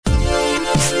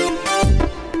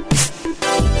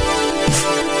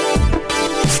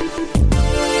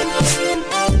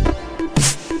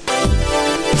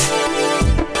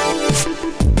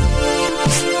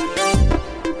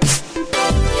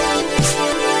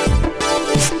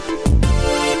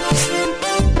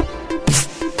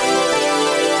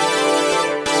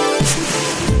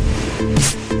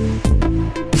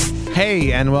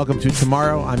Hey, and welcome to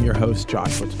Tomorrow. I'm your host,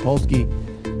 Joshua Topolsky.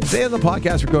 Today on the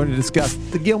podcast, we're going to discuss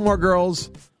the Gilmore Girls,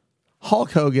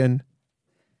 Hulk Hogan,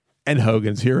 and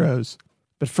Hogan's Heroes.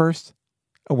 But first,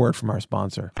 a word from our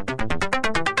sponsor.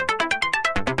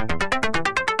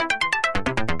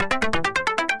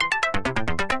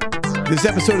 This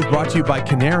episode is brought to you by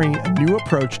Canary, a new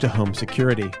approach to home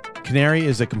security. Canary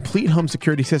is a complete home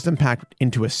security system packed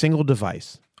into a single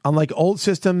device. Unlike old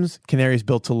systems, Canary is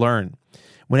built to learn.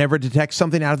 Whenever it detects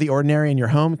something out of the ordinary in your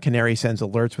home, Canary sends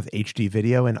alerts with HD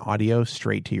video and audio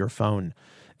straight to your phone.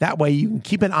 That way, you can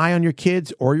keep an eye on your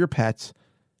kids or your pets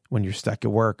when you're stuck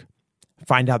at work.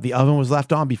 Find out the oven was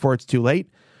left on before it's too late,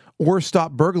 or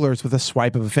stop burglars with a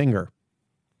swipe of a finger.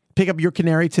 Pick up your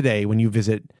Canary today when you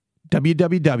visit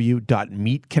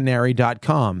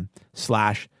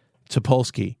www.meetcanary.com/Topolsky,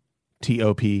 Topolsky.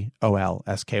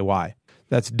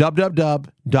 That's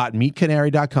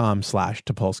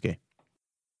www.meetcanary.com/Topolsky.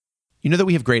 You know that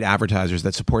we have great advertisers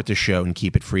that support the show and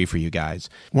keep it free for you guys.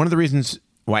 One of the reasons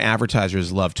why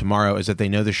advertisers love Tomorrow is that they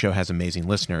know the show has amazing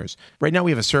listeners. Right now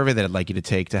we have a survey that I'd like you to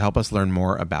take to help us learn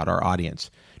more about our audience.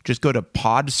 Just go to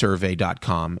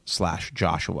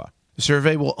podsurvey.com/Joshua. The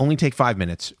survey will only take 5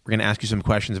 minutes. We're going to ask you some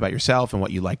questions about yourself and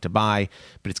what you like to buy,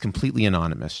 but it's completely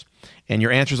anonymous. And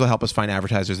your answers will help us find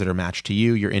advertisers that are matched to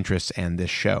you, your interests, and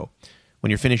this show. When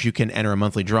you're finished, you can enter a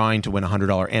monthly drawing to win a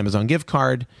 $100 Amazon gift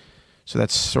card. So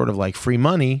that's sort of like free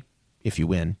money if you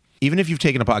win. Even if you've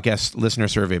taken a podcast listener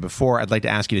survey before, I'd like to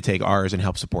ask you to take ours and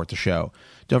help support the show.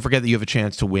 Don't forget that you have a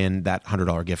chance to win that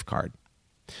 $100 gift card.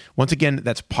 Once again,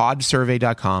 that's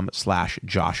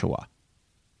podsurvey.com/Joshua.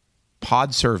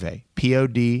 Podsurvey,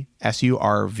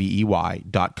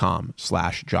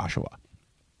 podsurvey.com/Joshua.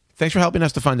 Thanks for helping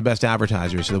us to find the best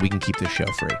advertisers so that we can keep this show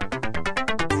free.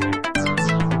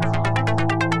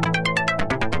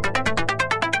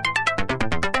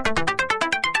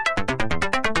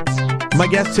 My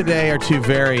guests today are two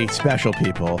very special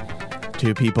people.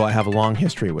 Two people I have a long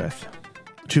history with.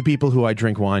 Two people who I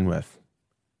drink wine with.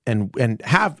 And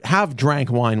have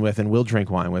drank wine with and will drink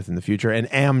wine with in the future and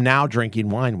am now drinking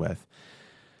wine with.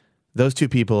 Those two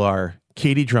people are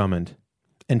Katie Drummond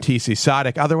and TC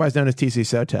Sadek, otherwise known as TC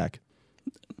Sotek.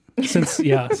 Since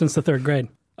the third grade.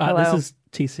 This is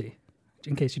TC.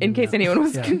 In case anyone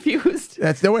was confused.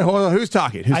 That's no way. Hold on. Who's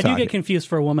talking? I do get confused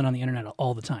for a woman on the internet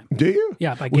all the time. Do you?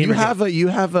 Yeah. By your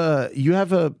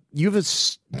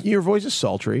voice is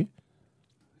sultry.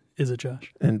 Is it,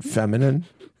 Josh? And feminine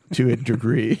to a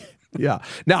degree. Yeah.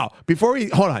 Now,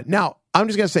 hold on. Now, I'm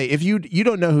just going to say, if you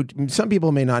don't know who, some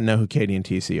people may not know who Katie and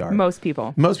TC are. Most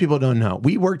people don't know.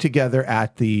 We work together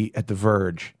at the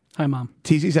Verge. Hi, Mom.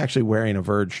 TC's actually wearing a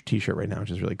Verge t-shirt right now, which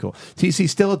is really cool.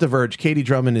 TC's still at the Verge. Katie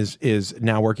Drummond is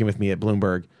now working with me at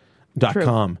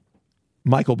Bloomberg.com.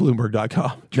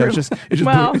 MichaelBloomberg.com. No, it's just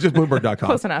Bloomberg.com.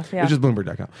 Close enough, yeah. It's just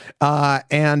Bloomberg.com.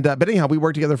 But anyhow, we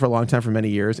worked together for a long time, for many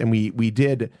years, and we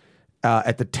did,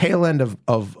 at the tail end of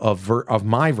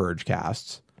my Verge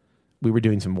casts, we were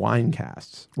doing some wine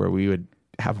casts where we would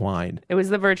have wine. It was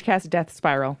the Vergecast death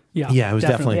spiral. Yeah, it was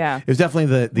definitely. It was definitely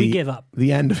the we gave up.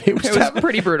 The end of it. Was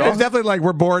pretty brutal. It was definitely like,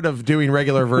 we're bored of doing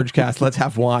regular Vergecast. Let's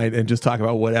have wine and just talk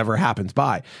about whatever happens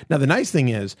by. Now, the nice thing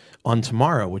is, on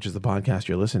Tomorrow, which is the podcast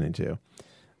you're listening to,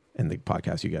 and the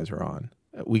podcast you guys are on,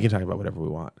 we can talk about whatever we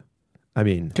want. I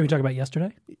mean, can we talk about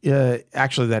yesterday?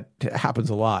 Actually, that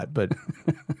happens a lot, but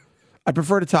I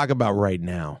prefer to talk about Right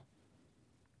Now,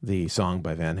 the song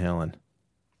by Van Halen.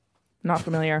 Not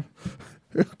familiar.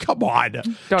 Come on.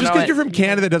 Just because you're from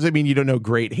Canada doesn't mean you don't know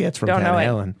great hits from Van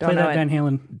Halen. Play that Van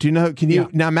Halen. Do you know? Can you? Yeah.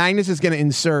 Now Magnus is going to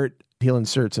insert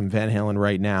some Van Halen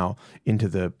right now into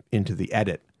the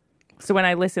edit. So when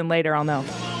I listen later, I'll know.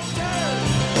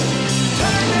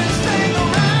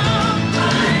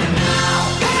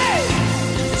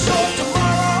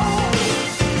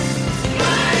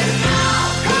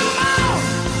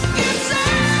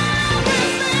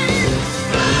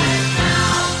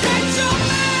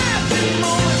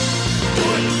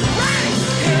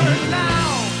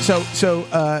 So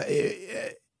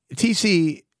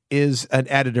TC is an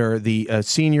editor, the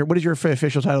senior. What is your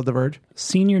official title at The Verge?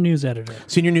 Senior news editor.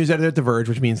 Senior news editor at The Verge,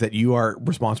 which means that you are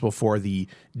responsible for the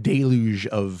deluge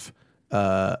of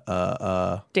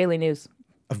daily news.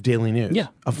 Of daily news. Yeah.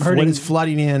 Of what is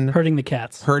flooding in. Hurting the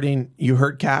cats. You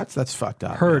hurt cats? That's fucked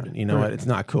up. Heard. Man. You know what? It's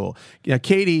not cool. You know,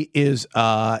 Katie is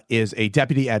a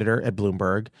deputy editor at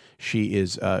Bloomberg. She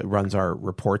runs our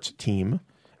reports team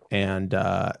and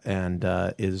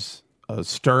is a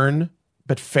stern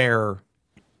but fair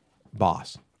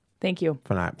boss. Thank you.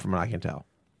 From what I can tell.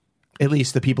 At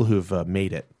least the people who've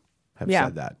made it have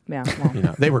said that. Yeah. Well. You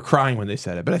know, they were crying when they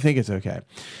said it, but I think it's okay.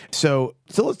 So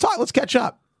let's talk. Let's catch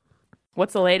up.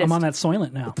 What's the latest? I'm on that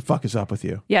Soylent now. What the fuck is up with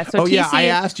you? Yeah. So TC, I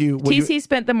asked you. TC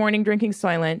spent the morning drinking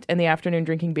Soylent and the afternoon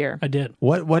drinking beer. I did.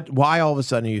 Why all of a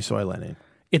sudden are you Soylenting?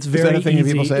 It's very that a thing that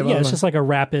easy. people say about it's it? just like a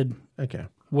rapid Okay.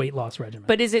 weight loss regimen.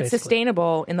 But is it basically.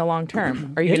 sustainable in the long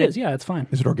term? Are you It gonna, is. Yeah, it's fine.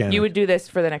 Is it organic? You would do this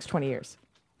for the next 20 years.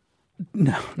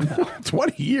 No.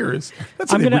 20 years.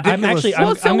 That's I'm ridiculous.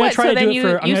 Well, so I'm gonna what? try So to then do it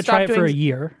for. I'm you gonna try it stop for a doing-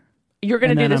 year. You're going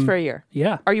to And do then this I'm- for a year.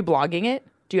 Yeah. Are you blogging it?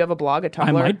 Do you have a blog, a Tumblr?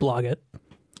 I might blog it.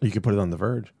 You could put it on The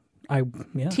Verge.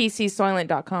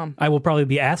 TCSoylent.com. I will probably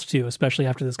be asked to, especially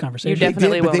after this conversation. You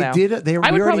definitely will now.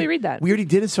 I would probably read that. We already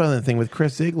did a Soylent thing with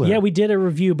Chris Ziegler. Yeah, we did a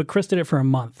review, but Chris did it for a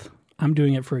month. I'm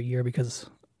doing it for a year because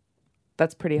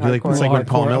That's pretty You're like, hardcore. it's like when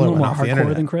Paul hardcore. A Miller little went more off the hardcore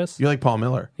internet. than Chris. You're like Paul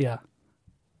Miller. yeah,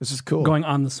 This is cool. going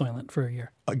on the Soylent for a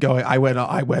year. I went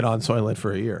on Soylent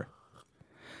for a year.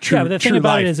 Yeah, but the thing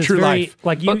about it is, it's true very life.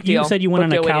 like Book you deal. said you went Book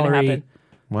on a deal waiting to calorie happen.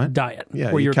 What? diet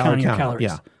Yeah, where you you're counting your count, calories.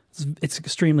 yeah. It's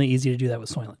extremely easy to do that with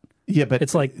Soylent. Yeah, but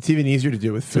It's like- it's even easier to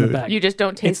do with in the food. bag. You just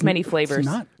don't taste many flavors. It's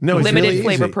not. No, it's Limited really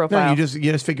flavor easy. profile. No,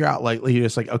 you just figure out like you're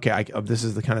just like okay, this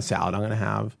is the kind of salad I'm going to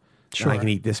have. Sure. And I can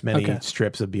eat this many Okay.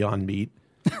 strips of Beyond Meat.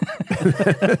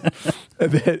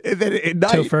 and then at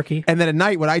night, Tofurkey. and then at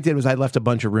night, what I did was I left a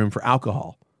bunch of room for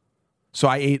alcohol. So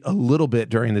I ate a little bit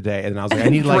during the day, and then I was like, I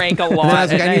need like Drank a and then lot I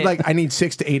was like, at night. I need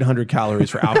 600 to 800 calories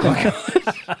for alcohol.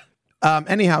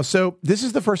 Anyhow, so this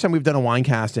is the first time we've done a wine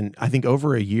cast in I think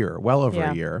over a year, well over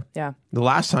Yeah. a year. Yeah. The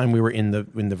last time we were in the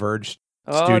Verge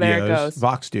Oh, studios, there it goes.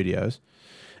 Vox Studios,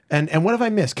 and what have I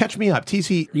missed? Catch me up,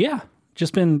 TC. Yeah,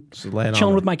 just been lay it on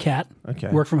chilling me. with my cat. Okay,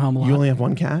 Work from home a lot. You only have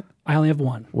one cat. I only have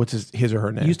one. What's his or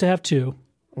her name? Used to have two.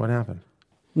 What happened?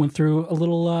 Went through a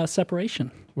little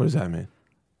separation. What does that mean?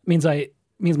 Means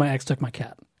my ex took my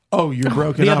cat. Oh, you're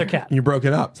broken The up. other cat. You're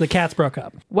broken up. So the cats broke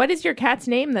up. What is your cat's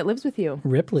name that lives with you?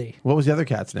 Ripley, What was the other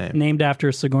cat's name? named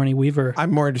after Sigourney Weaver.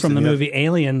 I'm more interested from the in movie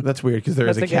Alien. That's weird because there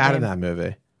is That's a a good cat in name. that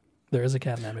movie. There is a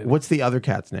cat in that movie. What's the other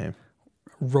cat's name?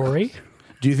 Rory,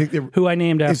 Do you think they? who I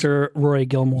named after Rory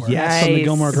Gilmore. Yes. from the Nice.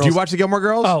 Gilmore Girls. Do you watch the Gilmore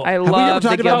Girls? Oh, I Have we ever love the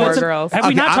talked about Gilmore this? Girls. Have we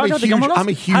Okay, not I'm talked a about the huge- Gilmore Girls? I'm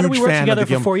a How did we huge work fan of together the for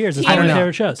Gilmore- 4 years? It's I one don't of my know.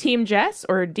 favorite shows. Team Jess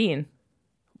or Dean?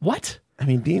 What? I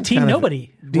mean, Dean's Team kind of-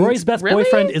 Nobody. Dean's- Rory's best Really?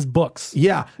 boyfriend is books.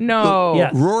 Yeah. No.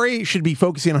 Yes. Rory should be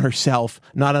focusing on herself,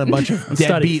 not on a bunch of Studies.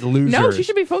 deadbeat losers. No, she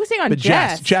should be focusing on But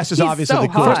Jess. Jess is He's obviously so the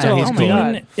coolest. hot. Yeah, First he's of all, cool.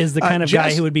 my Dean God. is the kind of guy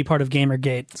Jess- who would be part of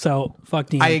Gamergate. So fuck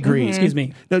Dean. I agree. Excuse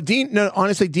me. No, Dean. No,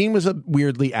 honestly, Dean was a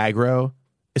weirdly aggro,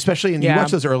 especially in you Yeah.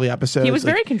 watch those early episodes. He was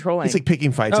like, very controlling. He's like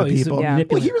picking fights Oh, with he's people. Yeah.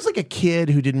 Well, he was like a kid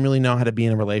who didn't really know how to be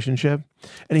in a relationship.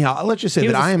 Anyhow, let's just say He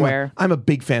that was a I am. square. I'm a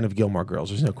big fan of Gilmore Girls.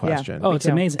 There's no question. Oh, it's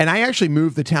too. amazing. And I actually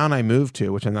moved the town I moved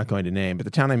to, which I'm not going to name, but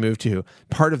the town I moved to,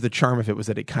 part of the charm of it was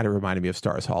that it kind of reminded me of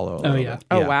Stars Hollow. A little yeah. bit.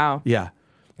 Oh, wow. Yeah.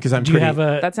 Because I'm Do you pretty. have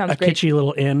a That sounds a great. kitschy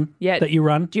little inn Yeah. that you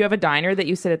run Do you have a diner that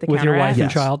you sit at the with counter your wife at? and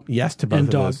yes. child? Yes to both and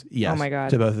of dog? those. Yes. Oh my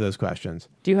God. To both of those questions.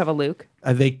 Do you have a Luke?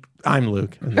 I'm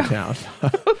Luke in the town.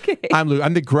 Okay. I'm Luke.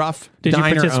 I'm the gruff Did you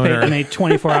diner participate owner. in a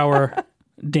 24-hour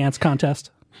dance contest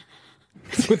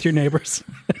with your neighbors?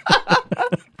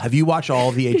 Have you watched all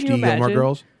of the you HD Gilmore imagine?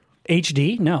 Girls?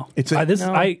 HD? No. It's a-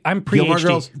 No. I'm pre-HD. Gilmore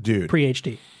Girls? Dude.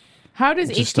 Pre-HD. How does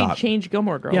Just HD stop. change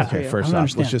Gilmore Girls Yeah. for Okay, you? first I don't off,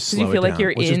 let's understand. just Does he slow feel it like down.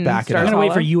 you're Let's just in back it Stars I'm up. going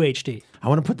to wait Hollow? for UHD. I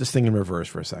want to put this thing in reverse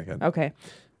for a second. Okay.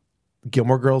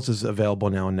 Gilmore Girls is available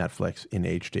now on Netflix in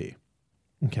HD.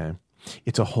 Okay.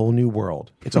 It's a whole new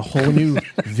world. It's a whole new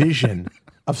vision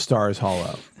of Stars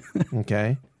Hollow.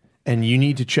 Okay. And you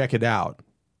need to check it out.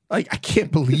 Like, I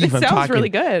can't believe It I'm sounds talking. really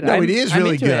good. No, it is I'm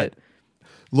really into good. it.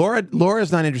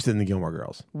 Laura's not interested in the Gilmore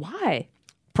Girls. Why?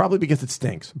 Probably because it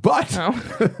stinks. But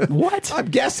What? I'm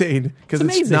guessing because It's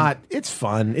it's amazing. not. It's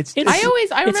fun. It's It's-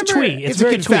 I remember. It's twee. it's It's a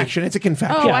very confection. twee. It's a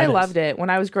confection. Oh, Yeah, I it is. loved it. When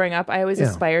I was growing up, I always Yeah.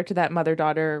 aspired to that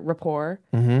mother-daughter rapport,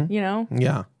 you know,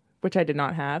 Yeah. which I did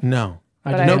not have. No.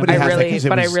 I But did not. Nobody I has that really- 'cause it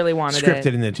but I was really wanted scripted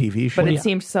it. in the TV show. But it Yeah.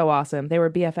 seemed so awesome. They were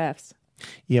BFFs.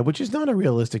 Yeah, which is not a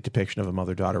realistic depiction of a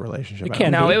mother-daughter relationship. It I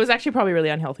can don't No, think. it was actually probably really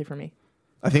unhealthy for me.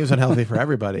 I think it was unhealthy for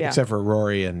everybody Yeah. except for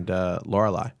Rory and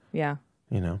Lorelai. Yeah.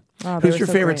 You know, Oh, they who's were your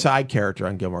so favorite great. side character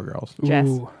on Gilmore Girls? Jess.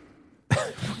 Ooh.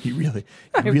 You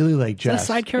really like Is that a Jess.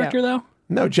 side character, though?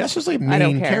 No, Jess was like I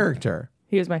don't main care. character.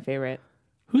 He was my favorite.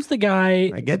 Who's the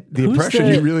guy? I get the Who's impression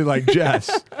the- you really like Jess.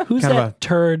 Who's kind that of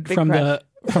turd Big from crush.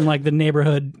 from like the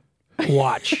neighborhood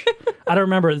watch? I don't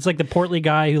remember. It's like the portly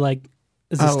guy who like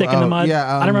is a stick in the mud. yeah,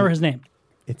 I don't remember his name.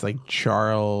 it's like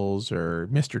Charles or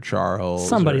Mr. Charles.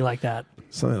 Somebody or like that.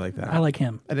 something like that. I like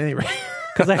him At any rate,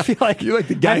 because I feel like you like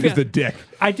the guy I who's feel- the dick.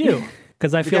 I do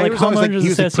because I feel guy like who was always like- homeowners he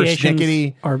was a associations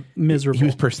persnickety- are miserable. He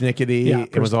was persnickety. Yeah,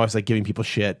 It was always like giving people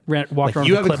shit. Walked Like, around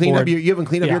you with a haven't cleaned up clipboard. your you haven't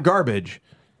cleaned up Yeah. your garbage.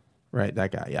 Right,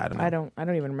 that guy. Yeah, I don't know. I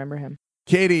don't even remember him.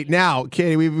 Katie,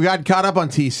 we've got caught up on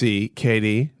TC.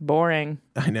 Katie. Boring.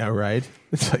 I know, right?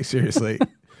 It's like, seriously,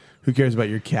 who cares about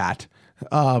your cat?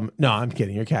 No, I'm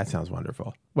kidding. Your cat sounds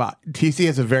wonderful. Well, TC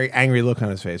has a very angry look on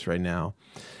his face right now.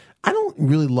 I don't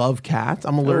really love cats.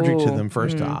 I'm allergic to them,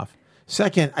 first off.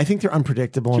 Second, I think they're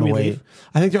unpredictable in a way.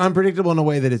 I think they're unpredictable in a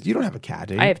way that is. You don't have a cat,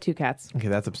 do you? I have 2 cats. Okay,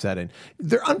 that's upsetting.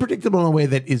 They're unpredictable in a way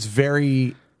that is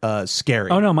very scary.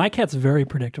 Oh no, my cat's very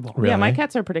predictable. Really? Yeah, my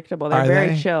cats are predictable. They're Are very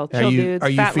they? chill Are you, dudes, are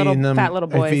you fat feeding them, little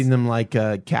Are you boys. feeding them like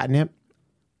catnip?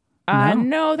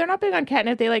 No, they're not big on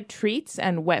catnip. They like treats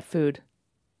and wet food.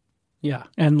 Yeah,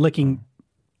 and licking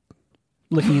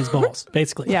his balls,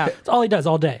 basically. Yeah. That's all he does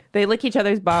all day. They lick each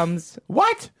other's bums.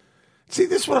 What? See,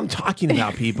 this is what I'm talking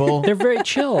about, people. They're very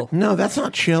chill. No, that's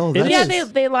not chill. That's Yeah,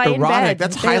 they lie in erotic. bed.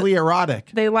 That's highly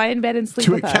erotic. They lie in bed and sleep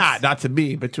To a with cat, us. not to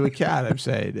me, but to a cat, I'm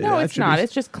saying. No, That it's should not. be-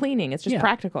 It's just cleaning. It's just Yeah.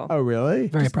 practical. Oh, really?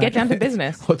 Very Get practical. down to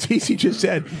business. Well, TC just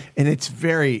said, and it's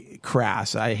very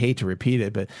crass. I hate to repeat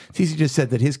it, but TC just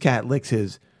said that his cat licks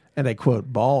his, and I quote,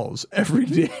 balls every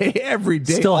day. Every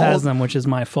day. Still all, has them, which is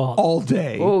my fault. all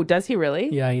day. Oh, does he really?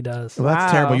 Yeah, he does. Well, that's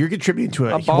Wow. terrible. You're contributing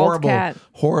to a bald cat.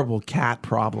 horrible cat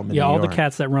problem in Yeah, New all the York.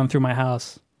 cats that run through my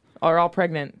house. Are all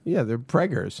pregnant. Yeah, they're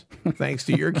preggers, thanks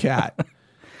to your cat.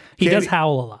 He Katie- does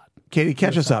howl a lot. Katie,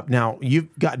 catch us up. Now,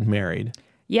 you've gotten married.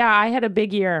 Yeah, I had a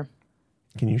big year.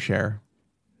 Can you share?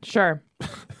 Sure.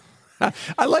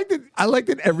 I like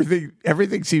that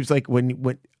everything seems like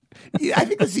when I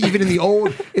think this even in the old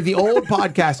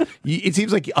podcast, it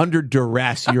seems like under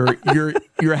duress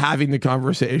you're having the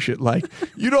conversation. Like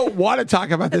you don't want to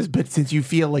talk about this, but since you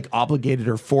feel like obligated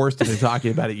or forced into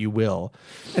talking about it, you will.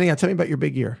 Anyhow, tell me about your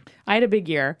big year. I had a big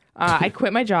year. I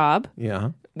quit my job Yeah,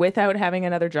 without having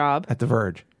another job. at The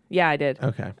Verge. Yeah, I did.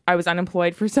 Okay, I was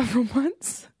unemployed for several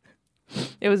months.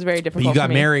 It was very difficult. but you got for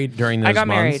me. married during those I got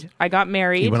months. married. I got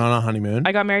married. You went on a honeymoon.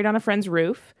 I got married on a friend's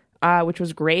roof, which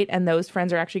was great. And those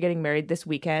friends are actually getting married this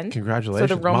weekend. Congratulations.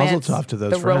 So the romance, Mazel tov to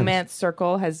those the friends. romance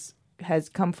circle has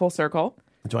come full circle.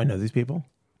 Do I know these people?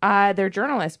 They're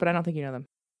journalists, but I don't think you know them.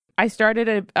 I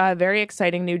started a very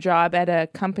exciting new job at a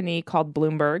company called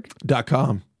Bloomberg.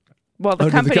 .com. Well, the Oh,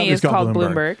 no, company is called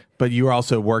Bloomberg. But you are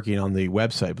also working on the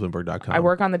website, Bloomberg.com. I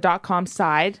work on the .com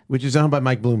side. Which is owned by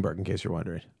Mike Bloomberg, in case you're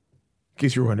wondering. In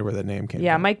case you were wondering where that name came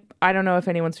Yeah, from. Mike, I don't know if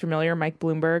anyone's familiar. Mike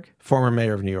Bloomberg Former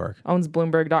mayor of New York. owns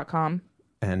Bloomberg.com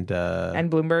And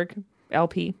and Bloomberg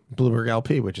LP. Bloomberg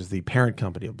LP, which is the parent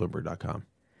company of Bloomberg.com.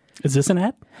 Is this an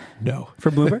ad No.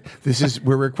 for Bloomberg?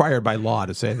 We're required by law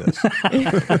to say this.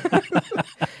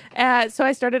 So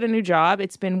I started a new job.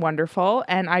 It's been wonderful.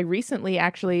 And I recently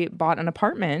actually bought an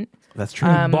apartment, That's true.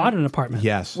 Bought an apartment.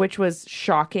 Yes. which was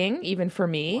shocking even for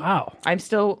me. Wow. I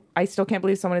still can't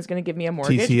believe someone is going to give me a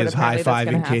mortgage. TC but is apparently that's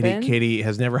high-fiving gonna Katie. happen. Katie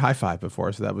has never high-fived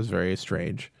before, so that was very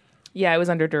strange. Yeah, I was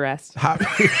under duress.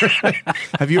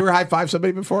 Have you ever high-fived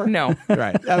somebody before? No.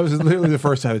 Right. That was literally the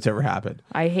first time it's ever happened.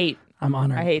 I hate I'm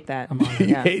honored. that. I'm honored.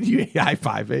 Yeah. You hate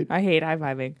high-fiving? I hate high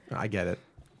fiving. I get it.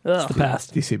 It's the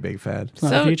past. TC, big fan. It's not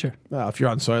So- the future. Well, if you're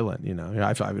on Soylent, you're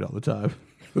high-fiving all the time.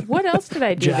 What else did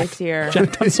I do Jack. this year?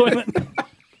 Jack Tom Soylent.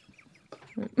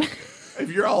 If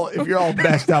you're all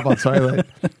messed up on Soylent,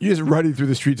 you're just running through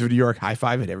the streets of New York,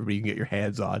 high-fiving everybody you can get your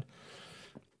hands on.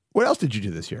 What else did you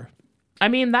do this year? I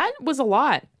mean, that was a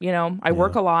lot. I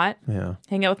work a lot, Yeah.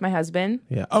 hang out with my husband.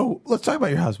 Yeah. Oh, let's talk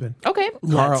about your husband. Okay.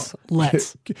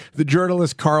 Let's. The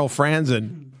journalist Carl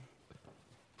Franzen.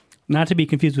 Not to be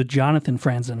confused with Jonathan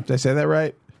Franzen, Did I say that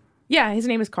right? Yeah, his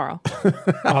name is Carl.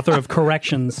 author of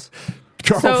Corrections.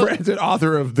 Carl So- Franzen,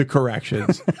 author of The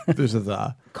Corrections. There's a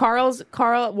the.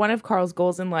 One of Carl's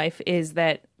goals in life is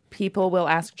that people will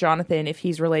ask Jonathan if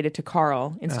he's related to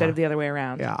Carl instead of the other way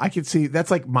around. Yeah, I can see that's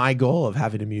like my goal of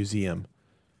having a museum.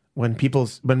 When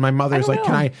my mother's I like,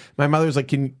 don't know. my mother's like,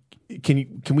 can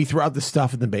we throw out the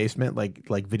stuff in the basement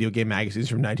like video game magazines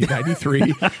from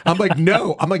 1993? I'm like,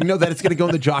 no, that it's going to go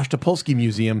in the Josh Topolsky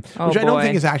Museum, which I don't boy.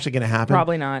 think is actually going to happen.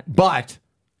 Probably not. But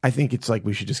I think it's like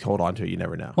we should just hold on to it. You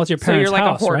never know. What's your So parents' you're like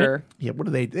house, a hoarder. right? Yeah, what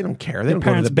do they? They don't care. They don't go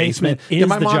to parents' the basement. basement is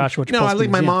my the mom, Joshua No, I Topolsky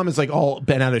think my Museum. mom is like all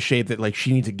bent out of shape that like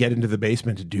she needs to get into the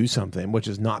basement to do something, which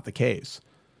is not the case.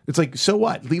 It's like, so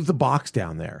what? Leave the box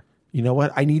down there. You know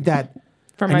what? I need that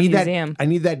For I my need museum. That. I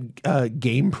need that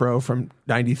Game Pro from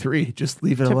 '93. Just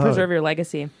leave it To alone. preserve your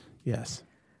legacy. Yes.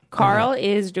 Carl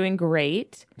is doing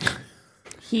great.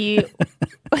 He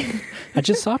I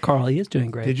just saw Carl. He is doing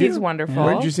great. Did you? He's wonderful.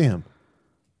 Where did you see him?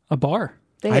 A bar.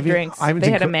 They had Ivan- drinks. Ivan's They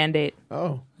in had a Co- mandate.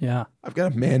 Oh, Yeah. I've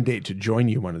got a mandate to join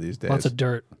you one of these days. Lots of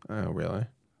dirt. Oh, really?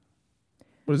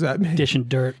 What does that mean? Dishing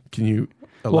dirt. Can you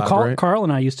Well, elaborate? Carl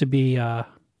and I used to be,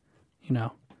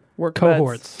 Work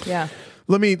Cohorts. buds. Yeah.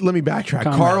 Let me backtrack.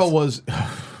 Comrades. Carl was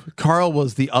Carl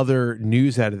was the other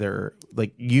news editor.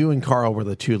 Like you and Carl were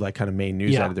the two like kind of main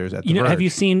news editors at the Verge. Have you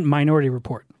seen Minority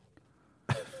Report?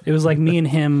 It was like me and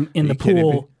him in the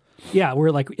pool. Yeah, we're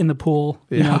like in the pool,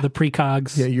 you know, the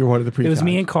precogs. Yeah, you're one of the precogs. It was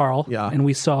me and Carl, Yeah. and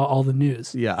we saw all the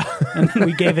news. Yeah. And then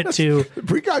we gave it to...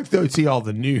 Precogs don't see all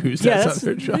the news. Yeah, That's not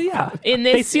their job. yeah. In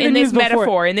They this see the in news this before-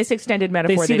 metaphor, in this extended They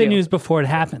metaphor, see the do. news before it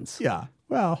happens. Yeah.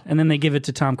 Well, And then they give it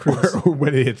to Tom Cruise. or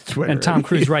when it hits Twitter. And Tom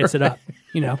Cruise writes it up,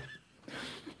 you know.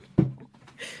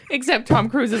 Except Tom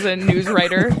Cruise is a news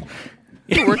writer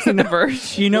who works in The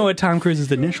Verge. You know what Tom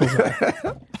Cruise's initials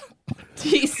are.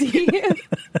 TC.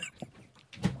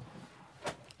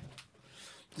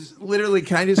 Literally,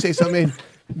 can I just say something?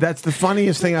 That's the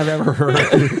funniest thing I've ever heard.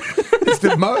 It's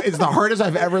the hardest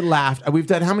I've ever laughed. We've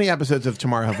done how many episodes of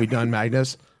Tomorrow have we done,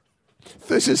 Magnus?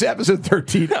 This is episode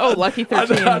 13. Oh, lucky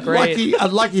 13. Great.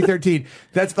 Unlucky 13.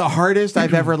 That's the hardest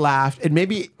I've ever laughed. And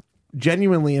maybe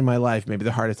genuinely in my life, maybe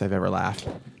the hardest I've ever laughed.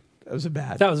 That was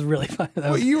bad. That was really fun.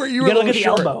 That was, you were you a gotta little look at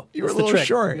short. the elbow. You were That's a the little trick.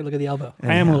 short. You look at the elbow.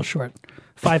 I am a little short.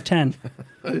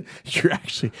 5'10". You're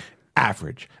actually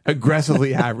average.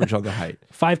 Aggressively average on the height.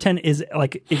 5'10" is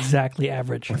like exactly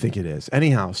average. I think it is.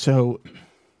 Anyhow, so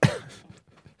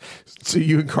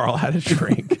you and Carl had a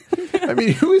drink. I mean,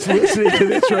 who is listening to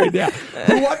this right now?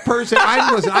 What person?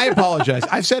 I apologize.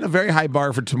 I've set a very high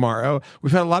bar for tomorrow.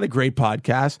 We've had a lot of great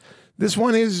podcasts. This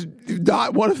one is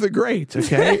not one of the greats,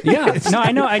 okay? Yeah. No,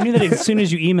 I know. I knew that as soon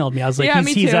as you emailed me. I was like, Yeah,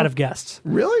 me he's too. out of guests.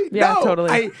 Really? Yeah, No, totally.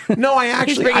 I actually...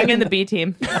 He's bringing I in the B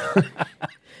team.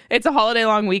 It's a holiday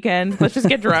long weekend. Let's just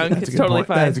get drunk. That's It's a good totally point.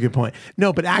 fine. That's a good point.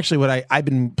 No, but actually I've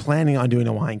been planning on doing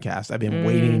a wine cast. I've been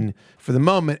waiting for the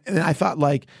moment. And I thought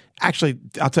actually,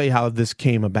 I'll tell you how this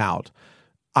came about.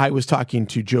 I was talking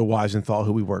to Joe Weisenthal,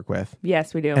 who we work with.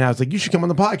 Yes, we do. And I was like, you should come on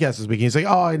the podcast this week. And he's like,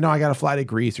 oh, no, I got a flight to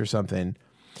Greece or something.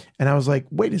 And I was like,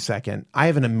 wait a second. I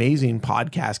have an amazing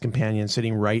podcast companion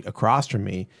sitting right across from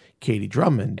me, Katie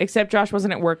Drummond. Except Josh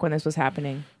wasn't at work when this was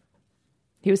happening.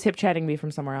 He was hip chatting me from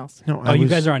somewhere else. No, You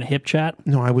guys are on Hip Chat?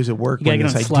 No, I was at work gotta when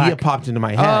get this on idea Slack. popped into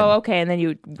my head. Oh, okay. And then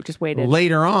you just waited.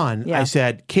 Later on, Yeah. I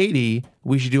said, Katie,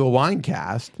 we should do a wine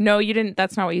cast. No, you didn't.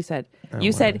 That's not what you said. You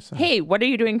what said, did I say? hey, what are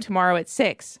you doing tomorrow at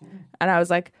 6? And I was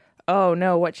like, oh,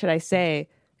 no, what should I say?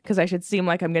 Because I should seem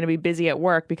like I'm going to be busy at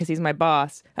work because he's my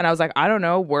boss. And I was like, I don't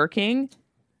know, working?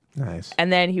 Nice.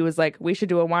 And then he was like, we should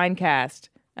do a wine cast.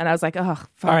 And I was like, oh,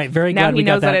 fuck. All right, very now glad he we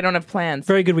got knows that that. I don't have plans.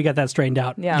 Very good we got that straightened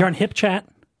out. Yeah. You're on Hip Chat?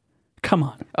 Come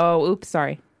on. Oh, oops,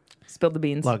 sorry. Spilled the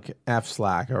beans. Look, F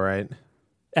Slack, all right?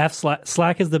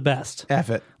 Slack is the best. F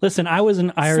it. Listen, I was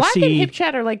an IRC. Slack and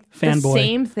HipChat are like the fanboy.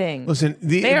 same thing. Listen,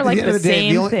 They are at like the end the of the day,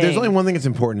 same there's thing. only one thing that's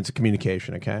important. It's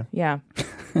communication, okay? Yeah.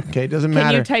 Okay, it doesn't Can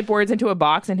matter. you type words into a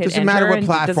box and hit Doesn't enter? matter what and does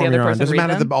the platform other you're on. person Doesn't read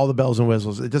matter them? all the bells and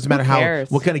whistles. It doesn't matter cares?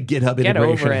 what kind of GitHub Get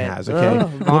integration over it it. has. Okay,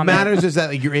 Ugh, what vomit. matters is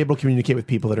that you're able to communicate with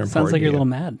people that are important. Sounds like to you're a you. little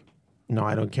mad. No,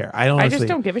 I don't care. I just honestly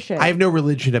don't give a shit. I have no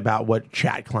religion about what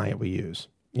chat client we use.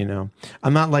 You know,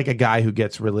 I'm not like a guy who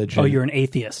gets religion. Oh, you're an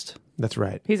atheist. That's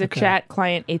right. He's a chat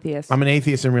client atheist. I'm an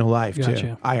atheist in real life too.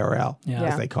 Gotcha. IRL, Yeah. as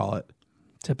Yeah. they call it.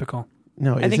 Typical.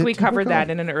 No, I think we covered that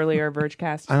in an earlier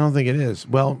Vergecast. I don't think it is.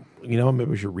 Well, you know, maybe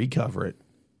we should recover it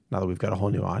now that we've got a whole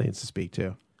new audience to speak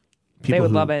to. People would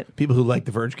who- love it. People who like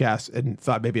the Vergecast and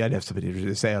thought maybe I'd have something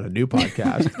to say on a new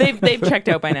podcast. They've checked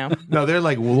out by now. No, they're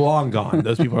like long gone.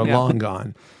 Those people are Yeah. long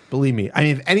gone. Believe me. I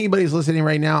mean, if anybody's listening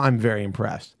right now, I'm very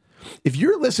impressed. If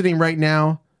you're listening right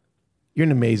now, you're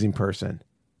an amazing person,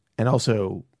 and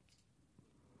also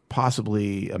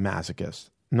possibly a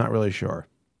masochist. I'm not really sure.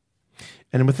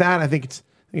 And with that, I think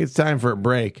it's time for a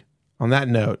break. On that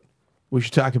note, we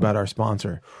should talk about our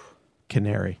sponsor,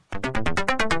 Canary.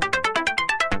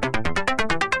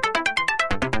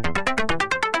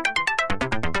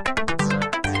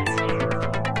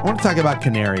 I want to talk about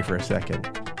Canary for a second.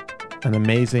 An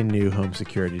amazing new home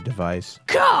security device.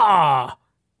 Caw!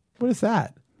 What is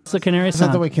that? It's a canary That's not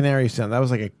the sound. way canaries sound. That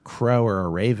was like a crow or a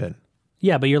raven.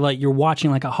 Yeah, but you're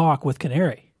watching like a hawk with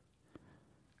canary.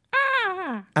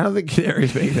 I don't think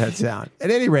canaries make that sound.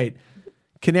 At any rate,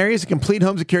 Canary is a complete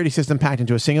home security system packed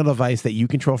into a single device that you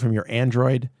control from your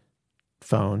Android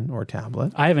phone or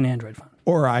tablet I have an Android phone.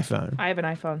 or iPhone. I have an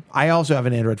iPhone. I also have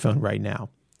an Android phone right now.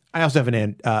 I also have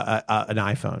an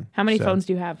iPhone. How many So phones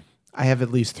do you have? I have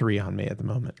at least 3 on me at the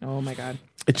moment. Oh my God.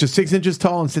 It's just 6 inches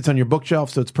tall and sits on your bookshelf,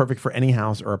 so it's perfect for any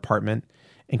house or apartment.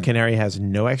 And Canary has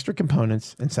no extra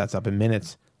components and sets up in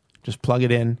minutes. Just plug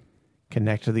it in,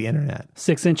 connect to the internet.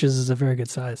 6 inches is a very good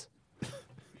size.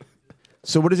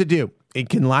 So what does it do? It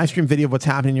can live stream video of what's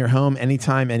happening in your home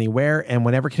anytime, anywhere. And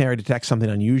whenever Canary detects something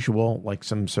unusual, like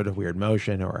some sort of weird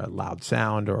motion or a loud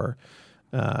sound or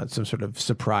some sort of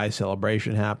surprise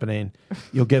celebration happening,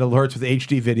 you'll get alerts with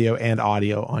HD video and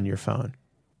audio on your phone.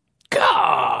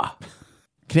 Gah!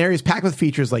 Canary is packed with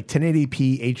features like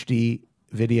 1080p HD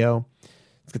video.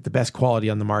 It's got the best quality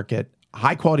on the market.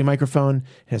 High quality microphone.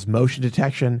 It has motion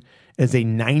detection. It has a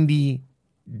 90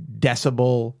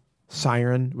 decibel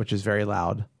siren, which is very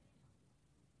loud.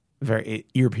 Very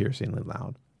ear-piercingly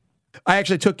loud. I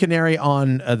actually took Canary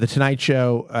on The Tonight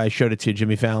Show. I showed it to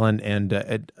Jimmy Fallon and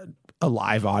a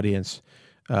live audience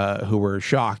who were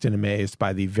shocked and amazed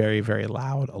by the very, very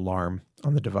loud alarm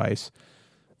on the device.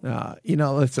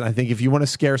 Listen, I think if you want to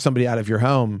scare somebody out of your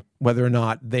home, whether or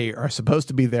not they are supposed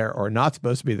to be there or not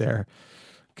supposed to be there,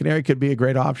 Canary could be a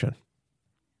great option.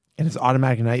 And it's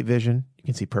automatic night vision. You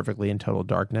can see perfectly in total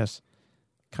darkness.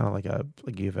 Kind of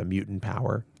like you have a mutant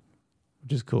power,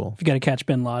 which is cool. If you got to catch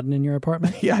Bin Laden in your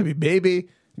apartment. Yeah, I mean, maybe.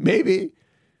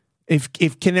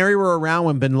 If Canary were around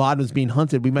when Bin Laden was being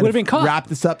hunted, we might have wrapped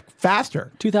this up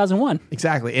faster. 2001.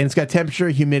 Exactly. And it's got temperature,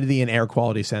 humidity, and air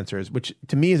quality sensors, which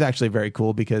to me is actually very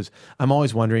cool because I'm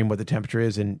always wondering what the temperature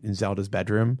is in Zelda's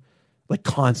bedroom, like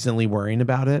constantly worrying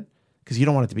about it because you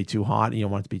don't want it to be too hot and you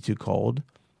don't want it to be too cold.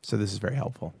 So this is very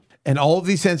helpful. And all of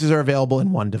these sensors are available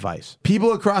in one device.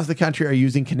 People across the country are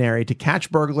using Canary to catch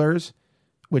burglars,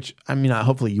 which, I mean,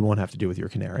 hopefully you won't have to do with your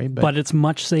Canary. But it's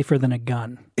much safer than a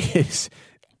gun.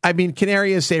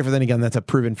 Canary is safer than a gun. That's a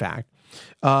proven fact.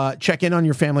 Check in on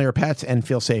your family or pets and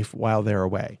feel safe while they're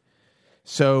away.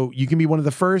 So you can be one of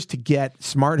the first to get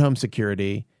smart home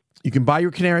security. You can buy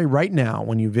your Canary right now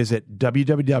when you visit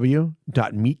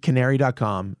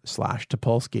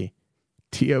www.meetcanary.com/Topolsky.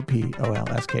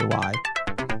 TOPOLSKY.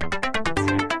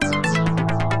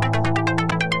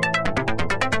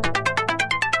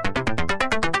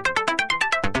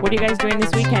 What are you guys doing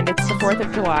this weekend? It's the 4th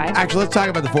of July. Actually, let's talk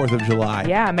about the 4th of July.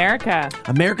 Yeah, America.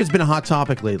 America's been a hot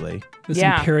topic lately. This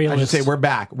imperialist. I should say we're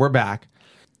back.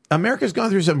 America's gone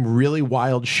through some really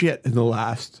wild shit in the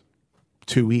last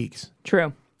 2 weeks.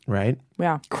 True. Right?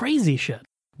 Yeah. Crazy shit.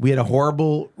 We had a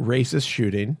horrible racist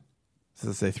shooting. So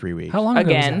let's say 3 weeks. How long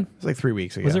ago was that? It was like 3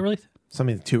 weeks ago. Was it really?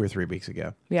 Something 2 or 3 weeks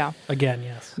ago. Yeah. Again,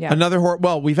 yes. Yeah.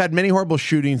 We've had many horrible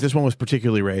shootings. This one was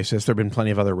particularly racist. There have been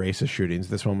plenty of other racist shootings.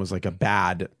 This one was like a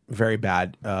bad, very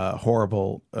bad,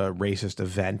 horrible racist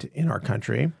event in our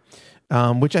country,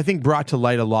 which I think brought to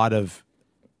light a lot of,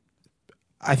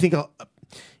 I think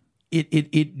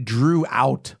it drew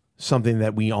out something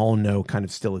that we all know kind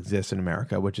of still exists in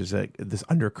America, which is this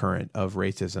undercurrent of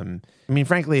racism. I mean,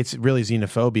 frankly, it's really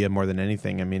xenophobia more than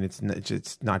anything. I mean, it's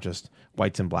not just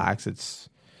whites and blacks. It's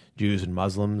Jews and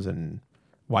Muslims and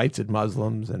whites and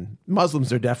Muslims. And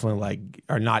Muslims are definitely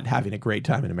are not having a great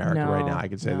time in America right now. I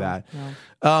could say that.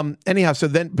 No. Anyhow,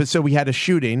 so we had a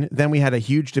shooting. Then we had a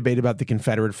huge debate about the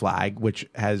Confederate flag, which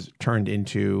has turned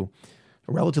into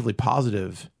a relatively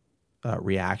positive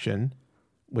reaction,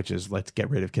 which is let's get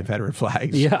rid of Confederate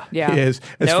flags. Yeah. As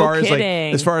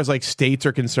far as states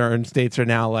are concerned, states are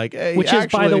now like, hey, which is,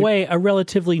 by the way, a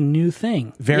relatively new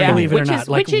thing. Believe it or not,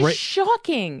 which is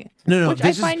shocking. No. Which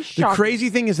I find shocking. The crazy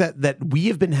thing is that we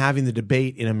have been having the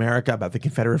debate in America about the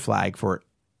Confederate flag for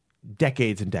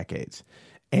decades and decades,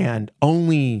 and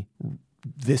only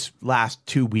this last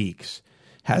 2 weeks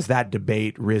has that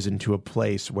debate risen to a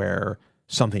place where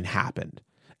something happened.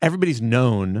 Everybody's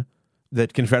known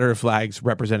that Confederate flags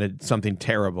represented something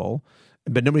terrible,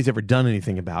 but nobody's ever done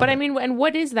anything about it. But I mean, and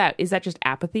what is that? Is that just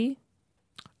apathy?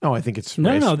 No, I think it's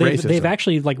no. They've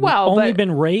actually only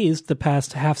been raised the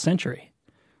past half century.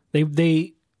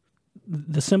 The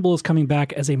symbol is coming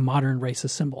back as a modern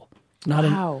racist symbol.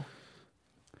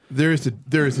 There is a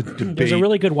debate. There's a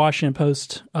really good Washington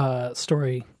Post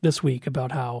story this week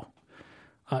about how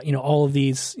all of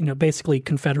these basically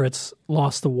Confederates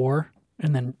lost the war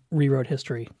and then rewrote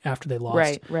history after they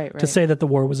lost. Right. To say that the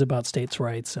war was about states'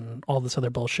 rights and all this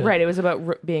other bullshit. Right, it was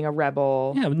about being a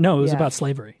rebel. Yeah, no, it was about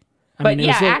slavery.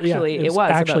 It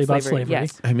was actually about slavery.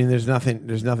 Yes. I mean, there's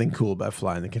nothing cool about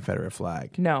flying the Confederate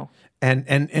flag. No. And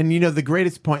the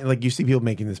greatest point, like you see people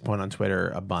making this point on Twitter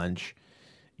a bunch,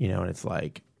 and it's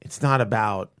like, it's not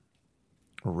about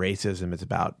racism, it's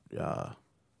about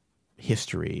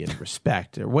history and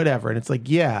respect or whatever. And it's like,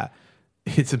 yeah,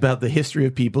 it's about the history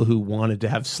of people who wanted to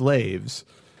have slaves.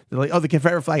 They're like, oh, the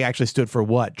Confederate flag actually stood for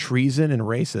what? Treason and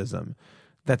racism.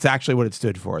 That's actually what it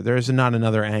stood for. There is not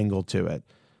another angle to it.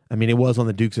 I mean, it was on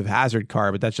the Dukes of Hazzard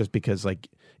car, but that's just because,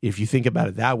 if you think about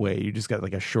it that way, you just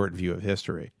got a short view of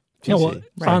history. Yeah,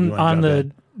 on the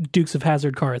Dukes of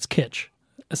Hazzard car, it's kitsch,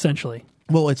 essentially.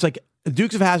 Well, it's like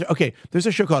Dukes of Hazzard. Okay, there's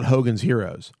a show called Hogan's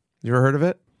Heroes. You ever heard of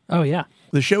it? Oh, yeah.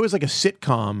 The show is like a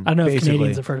sitcom. I don't know basically. if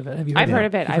Canadians have heard of it. Have you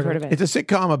heard I've heard of it. It's a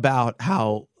sitcom about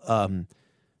how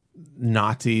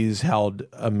Nazis held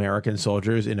American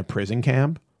soldiers in a prison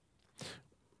camp.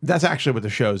 That's actually what the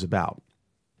show is about.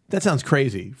 That sounds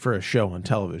crazy for a show on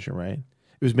television, right?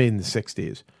 It was made in the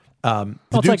 60s.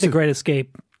 It's like The Great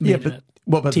Escape. Yeah, but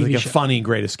it's TV like a show. funny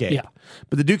Great Escape. Yeah.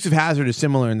 But the Dukes of Hazzard is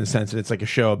similar in the sense that it's like a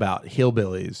show about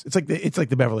hillbillies. It's like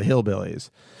the Beverly Hillbillies.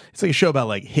 It's like a show about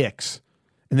like Hicks,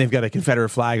 and they've got a Confederate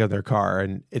flag on their car,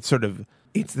 and it's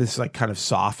this like kind of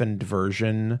softened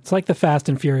version. It's like the Fast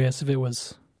and Furious if it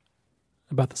was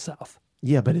about the South.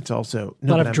 Yeah, but it's also A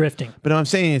lot of drifting. But I'm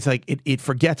saying it's like it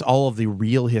forgets all of the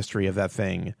real history of that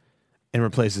thing and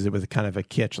replaces it with kind of a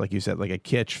kitsch, like you said, like a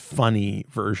kitsch, funny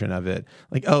version of it.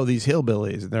 Like, oh, these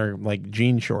hillbillies, they're like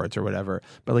jean shorts or whatever.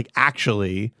 But like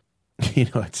actually,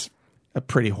 it's a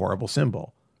pretty horrible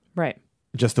symbol. Right.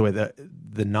 Just the way that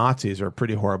the Nazis are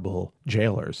pretty horrible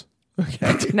jailers.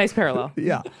 Okay. Nice parallel.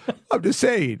 Yeah. I'm just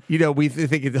saying, we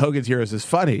think Hogan's Heroes is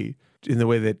funny in the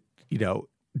way that,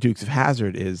 Dukes of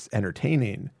Hazzard is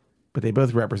entertaining, but they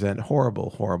both represent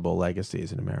horrible, horrible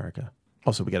legacies in America.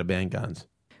 Also, we got to ban guns.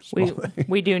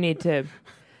 We do need to.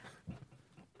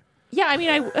 Yeah, I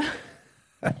mean,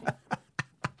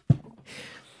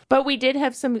 but we did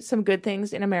have some good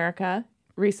things in America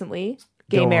recently.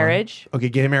 Gay Go on. marriage, Okay,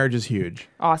 gay marriage is huge.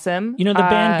 awesome. The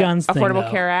ban guns thing, Affordable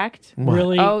though. Care Act.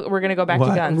 Really? Oh, we're gonna go back to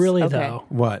What? guns. Really, okay. though.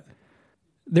 What?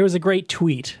 There was a great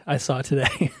tweet I saw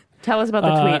today. Tell us about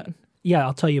the tweet. Yeah,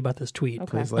 I'll tell you about this tweet.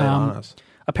 Please lay it on us.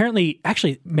 Apparently,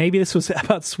 actually, maybe this was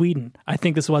about Sweden. I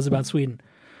think this was about Sweden.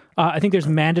 I think there's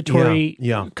mandatory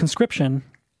Yeah. conscription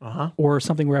or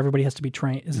something where everybody has to be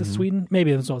trained. Is this Sweden?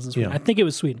 Maybe this wasn't Sweden. Yeah. I think it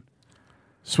was Sweden.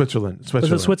 Switzerland.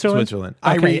 Was it Switzerland? Switzerland.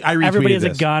 Okay. I retweeted Everybody has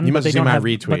this. a gun, You but must they have seen don't my have.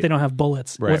 retweet. But they don't have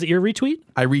bullets. Right. Was it your retweet?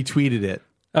 I retweeted it.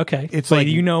 Okay, It's so like-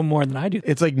 you know more than I do.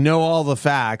 It's like know all the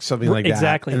facts, something like that.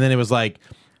 Exactly. And then it was like,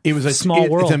 it was a Small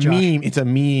world, It's a Josh. meme. It's a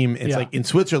meme. It's Yeah. like in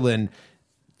Switzerland,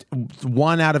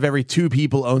 1 out of every 2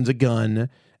 people owns a gun,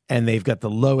 and they've got the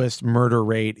lowest murder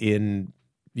rate in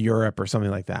Europe or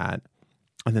something like that.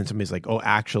 And then somebody's like, oh,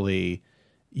 actually,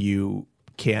 you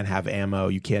can't have ammo.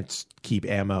 You can't keep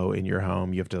ammo in your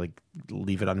home. You have to like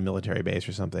leave it on a military base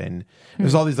or something.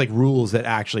 There's all these like rules that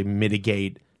actually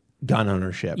mitigate gun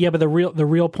ownership. Yeah, but the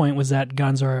real point was that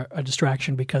guns are a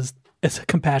distraction because it's a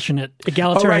compassionate,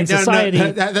 egalitarian No, society.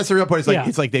 that's the real point. It's like Yeah.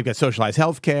 it's like they've got socialized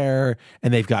health care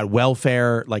and they've got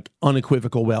welfare, like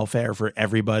unequivocal welfare for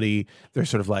everybody. They're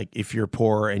sort of like, if you're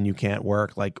poor and you can't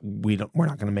work, like we're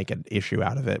not going to make an issue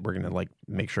out of it. We're going to like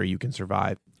make sure you can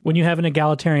survive. When you have an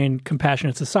egalitarian,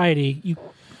 compassionate society,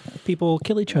 people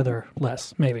kill each other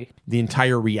less, maybe. The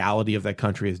entire reality of that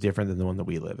country is different than the one that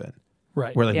we live in,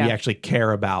 Right. where like Yeah. we actually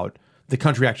care about the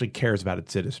country actually cares about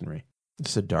its citizenry.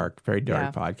 It's a dark, very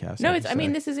dark Yeah. podcast. No, have to I mean,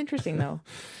 say. this is interesting though.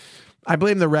 I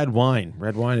blame the red wine.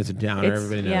 Red wine is a downer.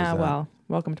 Everybody knows yeah, that. well,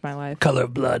 welcome to my life. Color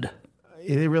of blood.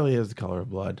 It really is the color of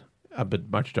blood, but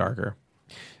much darker.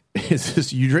 Is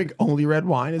this you drink only red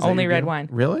wine? Is that Only your red deal? wine.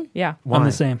 Really? Yeah. Why? I'm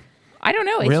the same. I don't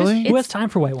know. It's Really? Just, Who it's, has time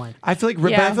for white wine? I feel like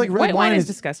yeah, I feel like red white wine is is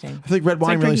disgusting. I feel like red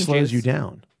wine like really drinking slows juice. you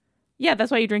down. Yeah,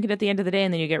 that's why you drink it at the end of the day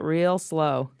and then you get real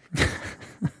slow.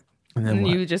 And then And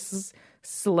what? you just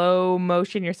slow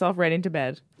motion yourself right into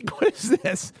bed. What is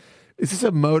this? Is this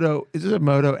a Moto? Is this a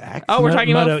Moto X? Oh, we're Mo-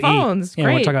 talking Moto about phones. E. Yeah,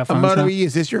 Great. we're talking about a phones Moto now. E.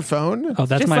 Is this your phone? Oh,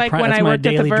 that's just my like when that's I my worked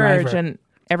at the daily Verge driver. and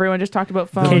everyone just talked about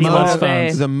phones Katie all loves day.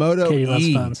 phones. The Moto Katie loves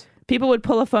E. phones. People would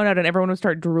pull a phone out and everyone would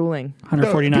start drooling. No,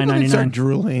 people would start $149.99.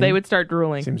 drooling. They would start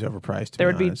drooling. Seems overpriced. To There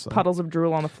be would be honest. puddles of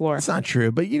drool on the floor. That's not true,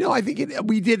 but I think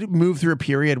we did move through a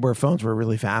period where phones were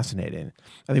really fascinating.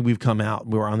 I think we've come out.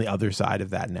 We're on the other side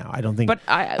of that now. I don't think. But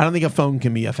I don't think a phone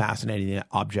can be a fascinating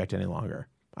object any longer.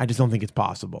 I just don't think it's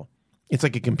possible. It's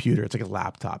like a computer. It's like a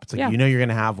laptop. It's like Yeah. you're going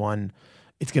to have one.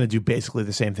 It's going to do basically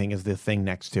the same thing as the thing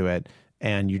next to it,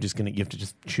 and you have to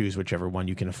just choose whichever one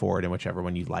you can afford and whichever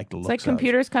one you like the looks It's like of.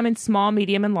 computers come in small,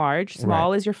 medium, and large.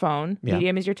 Small Right. is your phone. Yeah.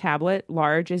 Medium is your tablet.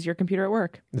 Large is your computer at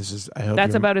work. This is. I hope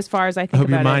That's your- about as far as I I think hope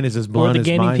your about mind it. is as Or blunt the as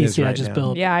gaming mine PC is right I just now.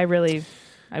 built. Yeah, I really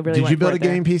Did went you for build it a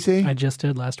gaming there. PC? I just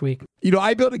did last week.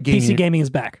 I built a gaming. PC gaming is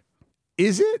back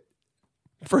Is it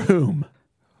for whom?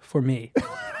 for me.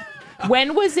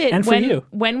 When was it? And for you.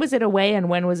 When was it away and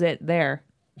when was it there?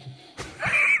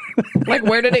 Like,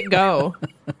 where did it go?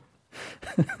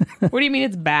 What do you mean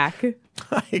it's back?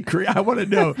 I agree. I want to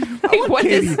know. what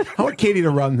is- I want Katie to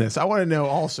run this. I want to know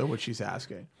also what she's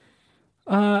asking.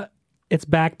 It's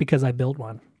back because I built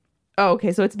one. Oh,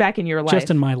 okay. So it's back in your life. Just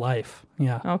in my life.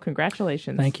 Yeah. Oh,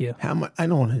 congratulations. Thank you. How much? I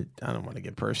don't want to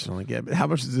get personal again, but how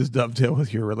much does this dovetail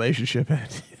with your relationship? I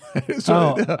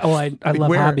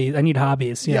love hobbies. I need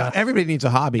hobbies. Yeah. Everybody needs a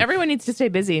hobby. Everyone needs to stay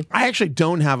busy. I actually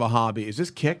don't have a hobby. Is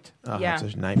this kicked? Oh, Yeah.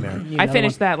 That's a nightmare. I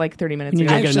finished that like 30 minutes You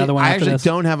ago. need to get another one I after actually this.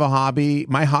 don't have a hobby.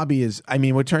 My hobby is, I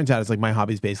mean, what turns out is like my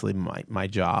hobby is basically my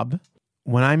job.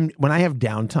 When I have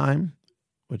downtime,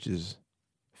 which is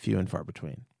few and far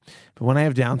between, but when I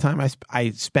have downtime, I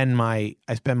spend my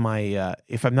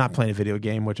if I'm not playing a video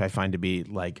game, which I find to be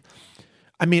like,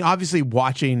 I mean, obviously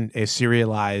watching a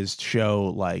serialized show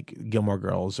like Gilmore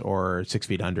Girls or 6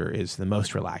 Feet Under is the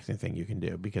most relaxing thing you can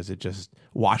do because it just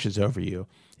washes over you.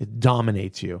 It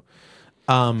dominates you.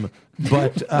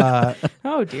 But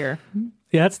Oh, dear.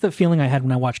 Yeah, that's the feeling I had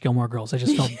when I watched Gilmore Girls. I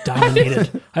just felt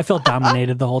dominated. I felt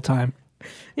dominated the whole time.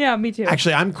 Yeah, me too.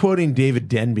 actually, I'm quoting David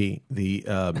Denby, the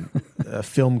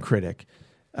film critic.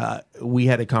 We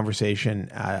had a conversation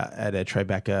at a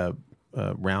Tribeca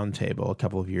roundtable a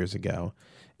couple of years ago,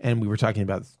 and we were talking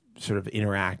about sort of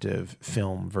interactive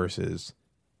film versus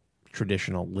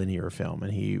traditional linear film.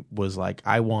 And he was like,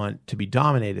 I want to be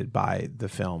dominated by the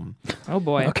film. Oh,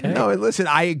 boy. Okay. No, listen,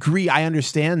 I agree. I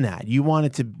understand that. You want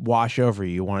it to wash over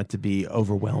you. You want it to be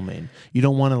overwhelming. You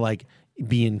don't want to like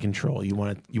be in control. You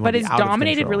want it. But to is be out of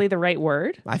dominated control. really the right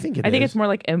word? I think it I think is. it's more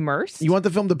like immersed. You want the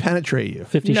film to penetrate you.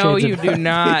 50 No, Shades you of do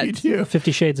not. You do.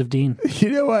 50 Shades of Dean.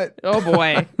 You know what? Oh,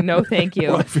 boy. No, thank you.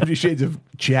 Well, 50 Shades of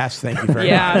Jess. Thank you very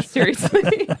Yeah, much.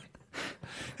 seriously.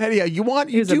 Anyhow, you want.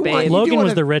 You He's a do babe. want. you do Logan want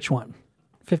was a- the rich one.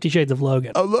 50 Shades of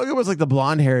Logan. Oh, Logan was like the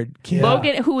blonde-haired kid.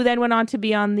 Logan, who then went on to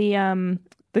be on the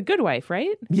Good Wife,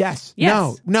 right? Yes.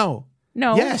 Yes. No.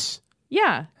 No. Yes.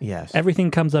 Yeah. Yes.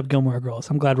 Everything comes up Gilmore Girls.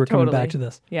 I'm glad we're coming Totally. back to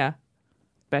this. Yeah.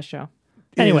 Best show.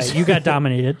 Anyway, is. you got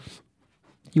dominated.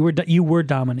 You were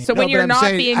dominated. So when but you're I'm not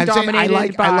saying- being I'm saying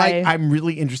dominated by... I'm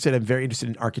really interested. I'm very interested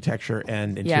in architecture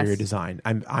and interior Yes. design.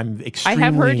 I'm I extremely.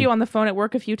 have heard you on the phone at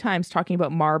work a few times talking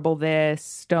about marble this,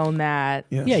 stone that.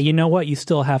 Yes. yeah, you know what? You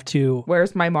still have to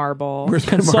Where's my marble? Where's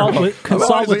my consult marble? with-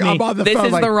 consult with I'm me. on the This phone,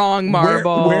 is like, the wrong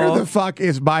marble. Where the fuck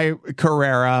is my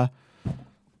Carrera?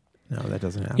 No, that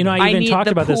doesn't happen. You know, I I even need talked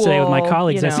the about this today with my pool,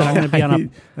 colleagues. you I said I'm know. going to be on a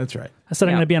That's right. I said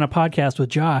I'm Yeah. going to be on a podcast with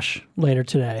Josh later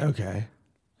today. Okay.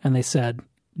 And they said,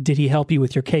 "Did he help you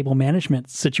with your cable management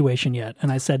situation yet?" And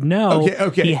I said, "No,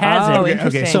 Okay. he hasn't." Oh, okay.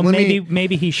 interesting. So Let me-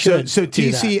 maybe he should. So do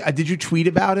TC, that. did you tweet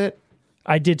about it?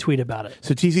 I did tweet about it.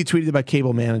 So TC tweeted about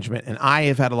cable management, and I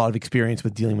have had a lot of experience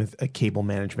with dealing with a cable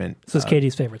management This is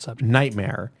Katie's favorite subject.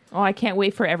 nightmare. Oh, I can't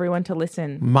wait for everyone to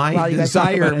listen. My while you guys talk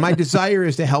desire, about it. my desire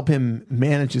is to help him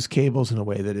manage his cables in a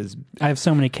way that is I have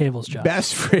so many cables, Josh.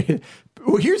 best for.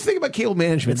 Well, here's the thing about cable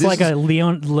management. It's like a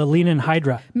Lenin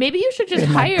Hydra. Maybe you should just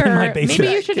in my hire. basement.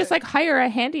 Maybe you should just like hire a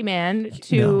handyman no,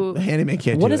 to the handyman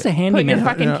can't. What do is it. a put your handyman?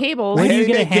 fucking cables. Where do you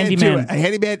get a Handyman can't do handyman? it. A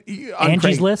handyman on Angie's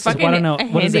Craig- List? Fucking Well, I don't know.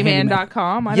 What is a handyman?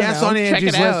 handyman.com. I don't Yes, know. on Check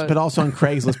Angie's it List, out. but also on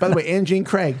Craigslist. By the way, Angie and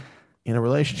Craig in a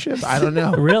relationship? I don't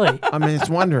know. Really? I mean, it's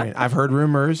wondering. I've heard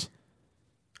rumors.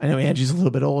 I know Angie's a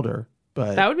little bit older,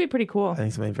 but That would be pretty cool. I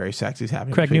think something very sexy is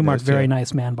happening. Craig between Newmark, those two. very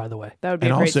nice man, by the way. That would be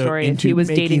And a great also story if into he was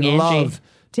making dating Angie. love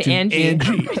to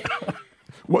Angie.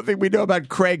 One thing we know about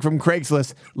Craig from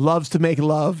Craigslist, loves to make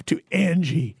love to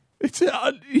Angie. It's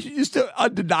just an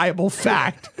undeniable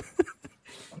fact.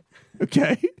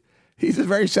 Okay? He's a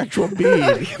very sexual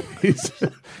being.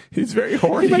 He's very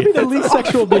horny. Maybe the least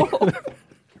sexual being.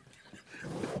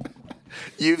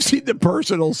 You've seen the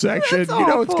personal section. That's you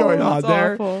know what's awful. going on That's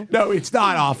there. awful. No, it's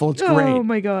not awful. It's great. Oh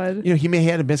my god. You know, he may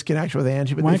have had a misconnection with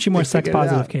Angie, but Why aren't you more they sex figured it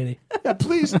positive, out. Katie? Yeah,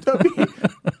 please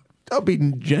don't be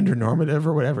gender normative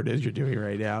or whatever it is you're doing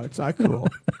right now. It's not cool.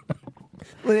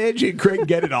 Let Angie and Craig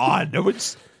get it on. No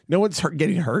one's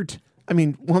getting hurt. I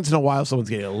mean, once in a while someone's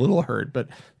getting a little hurt, but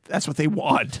that's what they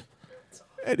want.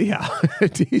 Anyhow,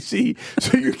 DC.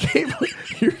 So your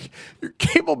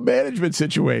cable management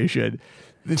situation.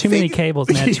 Too many cables,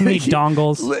 man. Too many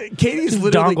dongles. Katie's Just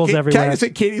literally dongles Can everywhere. I just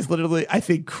say Katie's literally, I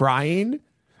think, crying.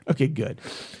 Okay, good.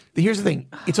 Here's the thing.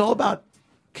 It's all about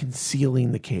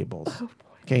concealing the cables.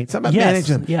 Okay, it's not about Yes,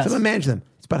 managing them. yes. It's not about managing them.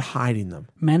 It's about hiding them.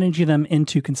 Managing them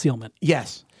into concealment.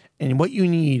 Yes. And what you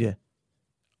need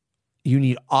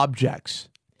objects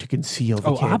to conceal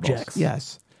the cables. objects?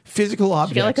 Yes. Physical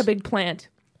objects. Get like a big plant.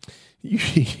 You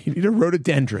need a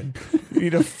rhododendron. You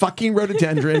need a fucking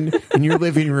rhododendron in your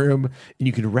living room, and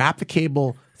you can wrap the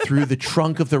cable through the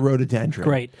trunk of the rhododendron.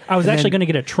 Great. I was actually going to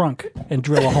get a trunk and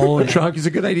drill a hole in A it. trunk is a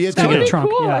good idea That too. get would a be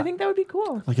trunk, cool. yeah. I think that would be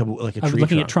cool. Like a I was tree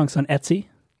looking trunk. at trunks on Etsy.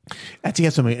 Etsy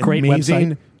has some Great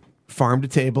amazing website. farm to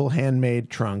table handmade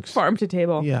trunks. Farm to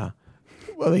table. Yeah.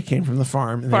 Well, they came from the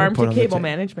farm. And Farm they were to put on the cable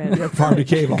management. Farm to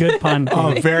cable. Good pun.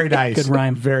 Oh, very nice. Good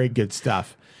rhyme. Very good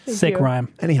stuff. Sick you.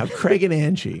 rhyme. Anyhow, Craig and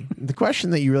Angie. The question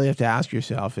that you really have to ask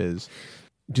yourself is,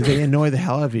 do they annoy the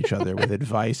hell out of each other with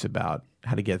advice about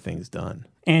how to get things done?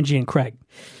 Angie and Craig.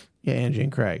 Yeah, Angie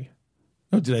and Craig.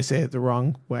 Oh, did I say it the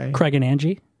wrong way? Craig and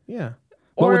Angie. Yeah.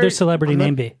 What Or- would their celebrity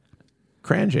name be?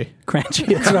 Crangy. Crangy.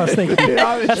 That's what I was thinking.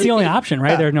 That's the only option,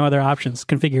 right? There are no other options,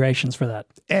 configurations for that.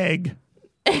 Egg.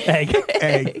 Egg.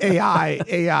 Egg.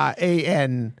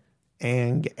 A-I-A-N.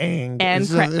 Ang. And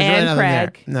There's really and nothing there.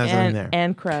 Craig. No, there's nothing there.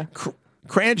 And Craig.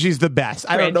 Crangy's the best.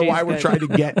 I don't know why we're Crangy's trying to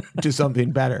get to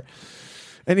something better.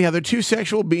 Anyhow, they're two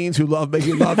sexual beings who love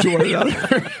making love to one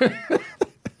another.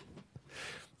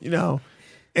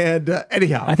 And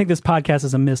anyhow. I think this podcast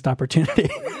is a missed opportunity.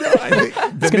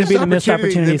 It's gonna be the missed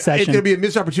opportunity It's section going to be a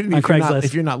missed opportunity on Craigslist.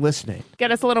 if you're not listening.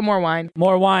 Get us a little more wine.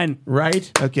 More wine. Right?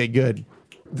 Okay, good.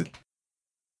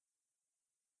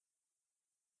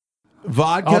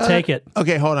 Vodka. I'll take it.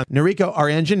 Okay, hold on. Noriko, our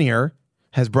engineer,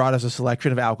 has brought us a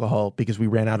selection of alcohol because we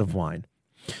ran out of wine.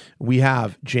 We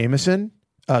have Jameson,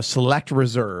 Select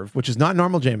Reserve, which is not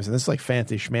normal Jameson. This is like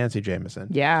fancy schmancy Jameson.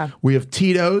 Yeah. We have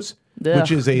Tito's,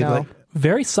 which is a no. like,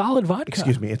 Very solid vodka.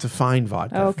 excuse me, it's a fine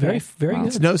vodka. Okay. Very, very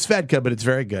It's good. no Svedka, but it's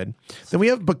very good. Then we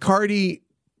have Bacardi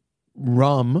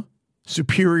rum,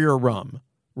 superior rum,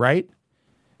 right?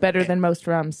 Better than most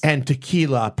rums. And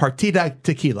tequila, Partida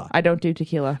tequila. I don't do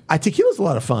tequila. Tequila's a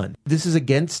lot of fun. This is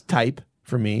against type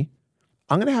for me.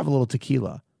 I'm going to have a little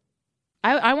tequila.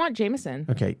 I want Jameson.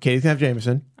 Okay, Katie's going to have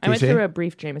Jameson. I went through a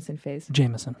brief Jameson phase.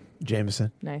 Jameson.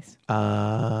 Jameson. Nice.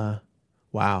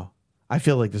 Wow. I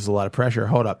feel like there's a lot of pressure.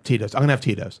 Hold up, Tito's. I'm going to have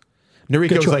Tito's.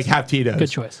 Noriko's choice. like, have Tito's. Good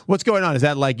choice. What's going on? Is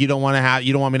that like you don't want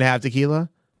me to have tequila?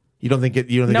 You don't think No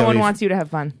that one would be- wants you to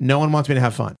have fun. No one wants me to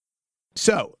have fun.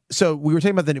 So we were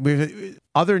talking about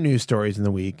other news stories in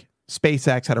the week.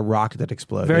 SpaceX had a rocket that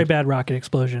exploded. Very bad rocket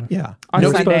explosion. Yeah. On They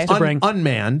were Sunday. supposed to bring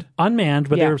unmanned. unmanned,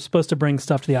 but Yeah. they were supposed to bring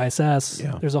stuff to the ISS.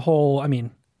 Yeah. There's a whole,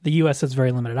 the U.S. has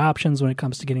very limited options when it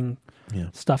comes to getting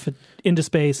stuff into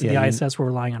space. Yeah, The ISS, we're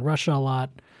relying on Russia a lot.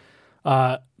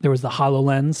 There was the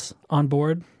HoloLens on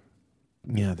board.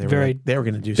 Yeah, they Very were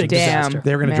going to do big some disaster.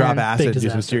 They were going to drop Man. acid, Big do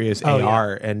some disaster. serious Oh, yeah.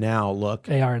 AR, and now look.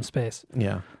 AR in space.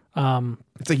 Yeah.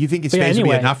 It's like you think But yeah, space would be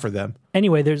anyway. enough for them.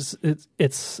 Anyway,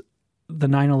 it's the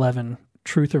 9/11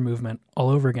 truther movement all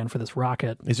over again for this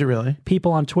rocket. Is it really?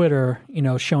 People on Twitter,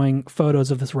 showing photos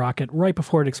of this rocket right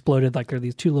before it exploded. Like there are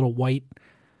these two little white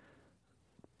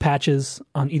patches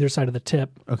on either side of the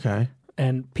tip. Okay.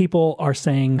 And people are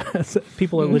saying,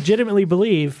 people are legitimately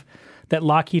believe that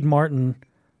Lockheed Martin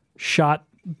shot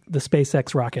the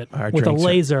SpaceX rocket with a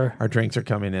laser Our drinks are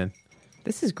coming in.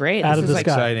 This is great. Out This of is the like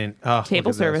sky. Exciting. Oh, look table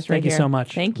at this. service right Thank you here. so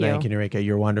much. Thank you. Thank you, Noriko.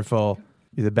 You're wonderful.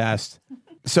 You're the best.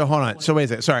 So hold on. So wait a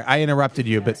second. Sorry, I interrupted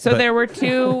you, but So there were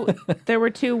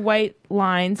two white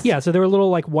lines. Yeah, so there were little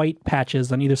like white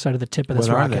patches on either side of the tip of this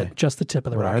What are rocket. they? Just the tip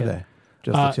of the what rocket. are they?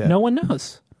 Just the tip. No one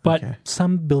knows. But Okay.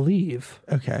 some believe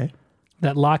Okay.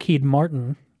 that Lockheed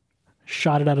Martin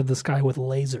shot it out of the sky with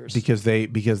lasers. Because they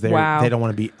Wow. they don't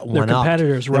want to be one up.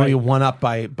 competitors, They don't right. want to be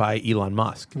one up by Elon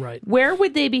Musk. Right. Where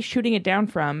would they be shooting it down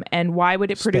from, and why would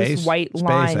it produce Space. white Space,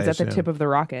 lines I at the assume. tip of the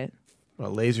rocket?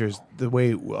 Well, lasers, the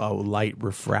way light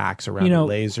refracts around You know, a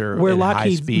laser where at high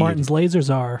Lockheed speed. Martin's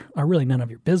lasers are really none of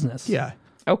your business. Yeah.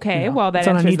 Okay, well that It's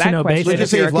on a answers need-to-know that question. basis. Let's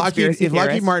just say you're if a conspiracy Lockheed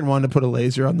theorist. Martin wanted to put a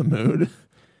laser on the moon,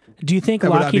 Do you think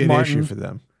that would not be Lockheed an issue Martin for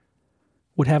them.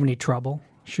 would have any trouble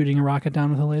shooting a rocket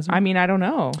down with a laser? I mean, I don't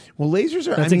know. Well, lasers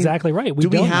are. That's exactly right. We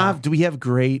don't know. Do we have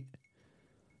great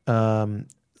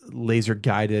laser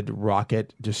guided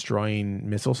rocket destroying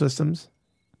missile systems?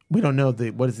 We don't know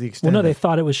what is the extent. Well, no, they of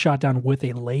thought it was shot down with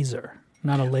a laser,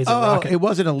 not a laser Oh, rocket. it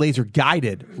wasn't a laser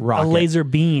guided rocket. A laser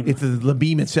beam. It's the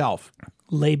beam itself.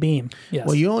 Lay beam. Yes.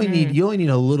 Well, you only need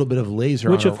a little bit of laser.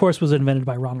 Which, on of course, was invented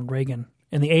by Ronald Reagan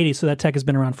in the 80s. So that tech has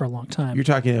been around for a long time. You're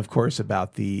talking, of course,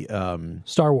 about the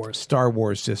Star Wars Star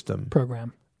Wars system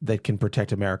program that can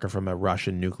protect America from a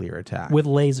Russian nuclear attack. with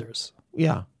lasers.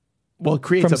 Yeah. Well, it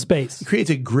creates From space. It creates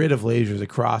a grid of lasers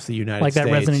across the United Like States.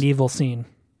 that Resident Evil scene.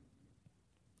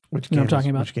 Which You know game what I'm talking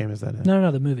is, about? Which game is that in?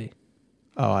 No, the movie.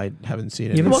 Oh, I haven't seen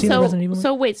it. You haven't Well, seen the Resident Evil?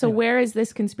 so wait, so where is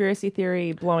this conspiracy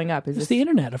theory blowing up? Is It's this the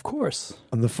internet, of course.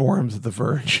 On the forums of The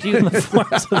Verge. In the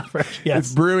forums of the Verge. It's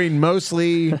Yes. brewing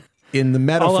mostly in the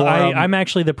meta Although forum. I'm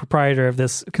actually the proprietor of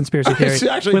this conspiracy theory It's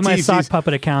actually with my TC's sock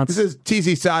puppet accounts. This is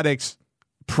TC Sodic's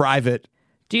private.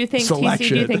 do you think TC?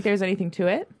 selection. Do you think there's anything to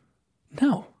it?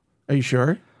 No. Are you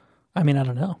sure? I mean, I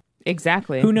don't know.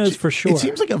 Exactly. Who knows for sure? It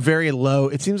seems like a very low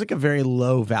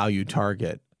value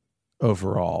target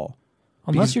overall.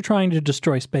 Unless you're trying to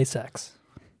destroy SpaceX.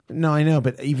 No, I know,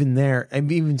 but even there, I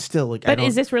mean, even still, like, But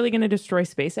is this really going to destroy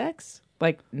SpaceX?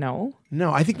 Like, no.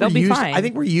 No, I think They'll be used. fine. I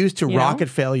think we're used to You know? rocket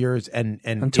failures and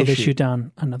Until they issue- shoot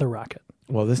down another rocket.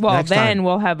 Well, Well, then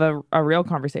we'll have a real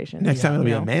conversation. next time it'll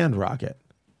be you a know? manned rocket,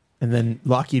 and then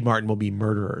Lockheed Martin will be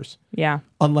murderers. Yeah.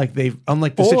 Unlike the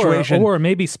situation, Or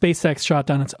maybe SpaceX shot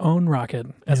down its own rocket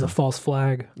as a false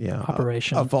flag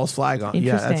operation a false flag on.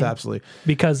 Yeah, that's Interesting. absolutely.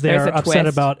 because There's they're a upset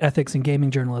twist. about ethics in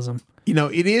gaming journalism. You know,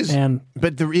 it is, And-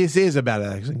 but there is about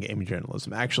ethics in gaming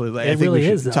journalism. Actually, I think really we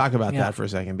should is, though. talk about Yeah. that for a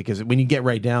second, because when you get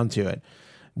right down to it,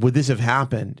 would this have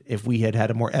happened if we had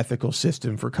a more ethical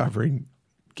system for covering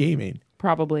gaming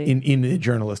Probably. in a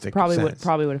journalistic Probably sense?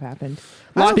 would have happened.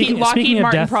 Speaking Lockheed of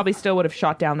Martin death- probably still would have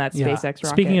shot down that Yeah. SpaceX rocket.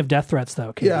 Speaking of death threats,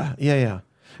 though, Katie, Yeah.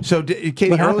 So, Katie,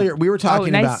 What happened? earlier we were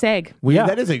talking nice about seg. Yeah.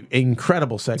 That is an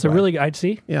incredible segue. it's a really I'd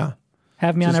see. yeah.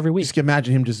 Have me on every week. Just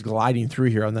imagine him just gliding through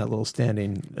here on that little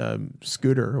standing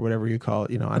scooter or whatever you call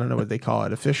it. You know, I don't know what they call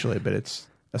it officially, but it's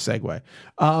a Segway.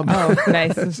 Oh,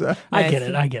 nice. I get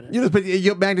it. You know, but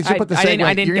Magnus, you I- put the I Segway. didn't-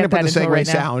 I didn't You're going to get put the that until Segway right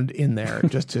now. sound in there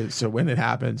so when it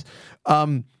happens.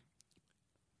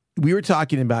 We were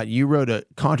talking about, you wrote a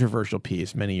controversial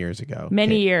piece many years ago.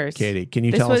 Many years. Katie, can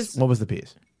you This tell us was- what was the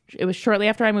piece? It was shortly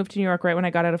after I moved to New York, right when I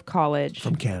got out of college.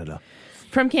 From Canada.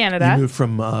 From Canada. You moved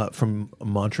from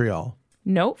Montreal,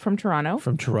 No, from Toronto.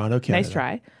 from Toronto, Canada. Nice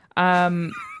try.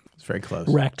 It's very close.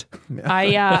 Wrecked.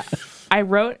 I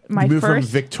wrote my You moved from first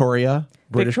Victoria,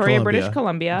 British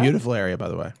Columbia. Beautiful area, by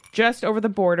the way. just over the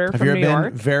border Have from you New ever been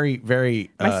York. very,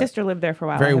 very, My sister lived there for a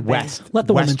while. very I have been. west, Let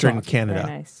the woman Western talk. Canada?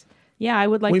 Very nice. Yeah, I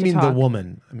would like What to do you mean talk. the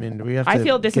woman? I mean, do we have to I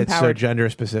feel get so disempowered. gender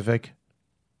specific?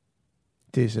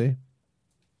 TC?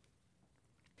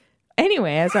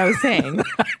 Anyway, as I was saying,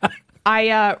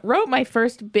 I wrote my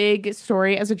first big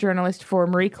story as a journalist for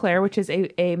Marie Claire, which is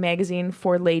a magazine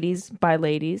for ladies by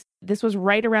ladies. This was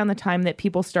right around the time that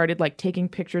people started like taking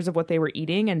pictures of what they were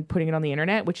eating and putting it on the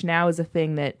internet, which now is a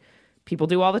thing that people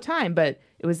do all the time. But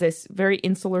it was this very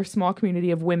insular, small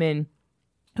community of women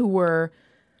who were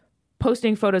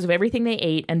posting photos of everything they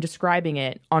ate and describing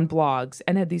it on blogs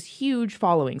and had these huge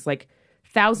followings, like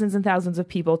thousands and thousands of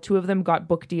people. 2 of them got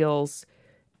book deals.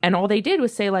 And all they did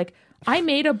was say, like, I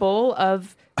made a bowl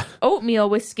of oatmeal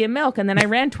with skim milk and then I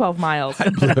ran 12 miles.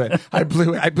 I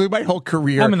blew my whole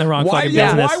career. I'm in the wrong why, fucking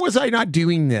yeah, business. why was I not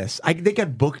doing this? They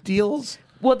got book deals?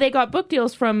 Well, they got book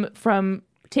deals from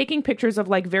taking pictures of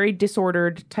like very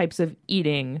disordered types of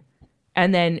eating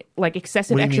and then like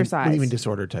excessive What do you mean- exercise. what do you mean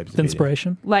disordered types of eating?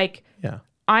 Inspiration. Like Yeah.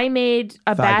 I made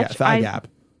a batch. Thigh gap.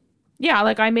 Yeah,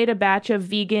 like I made a batch of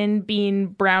vegan bean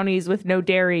brownies with no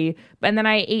dairy, and then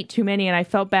I ate too many and I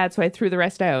felt bad, so I threw the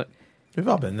rest out. We've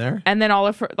all been there. And then all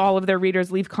of their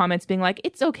readers leave comments being like,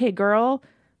 "It's okay, girl."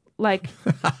 Like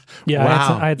Yeah,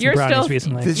 Wow. I had some You're brownies still-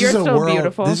 recently. This You're is a still world.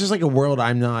 beautiful. This is like a world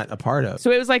I'm not a part of. so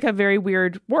it was like a very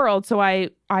weird world. So I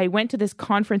went to this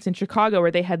conference in Chicago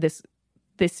where they had this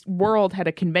world had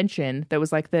a convention that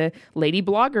was like the lady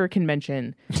blogger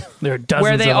convention. There are dozens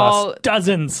Where they of all- us.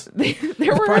 Dozens.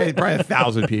 There were probably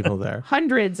 1,000 people there.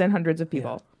 hundreds and hundreds of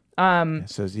people.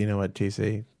 So you know what,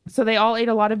 TC? So they all ate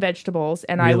a lot of vegetables,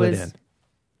 and Reel it in.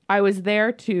 I was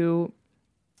there to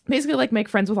basically like make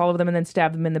friends with all of them and then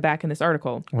stab them in the back in this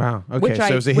article. Wow. Okay, Which so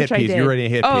it was a hit which I piece. did. You were writing a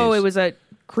hit piece. Oh, it was a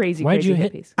crazy, Why'd crazy you hit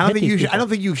hit- piece. I don't hit think you these should. I people. don't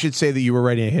think you should say that you were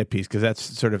writing a hit piece because that's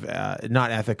sort of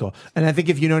not ethical. And I think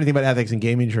if you know anything about ethics in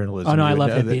gaming journalism, Oh, no, you I would love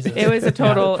know hit that- pieces. It was a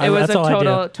total. Yeah, it was that's a all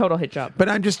I do. total hit job. But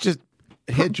I'm just hit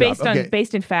job. Based okay. on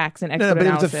based in facts and No, expert but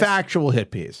it was a analysis. factual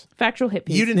hit piece. Factual hit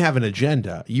piece. You didn't have an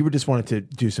agenda. You were just wanted to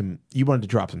do some. You wanted to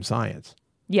drop some science.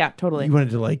 Yeah, totally. You wanted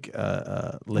to like.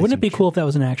 Wouldn't it be cool if that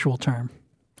was an actual term?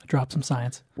 Drop some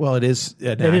science. Well, it is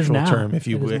an It is actual now. term. If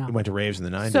you It is now. went to raves in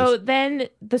the 90s. So then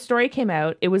the story came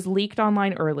out. It was leaked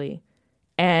online early,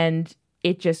 and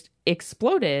it just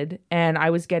exploded. And I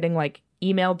was getting like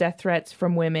email death threats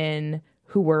from women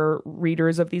who were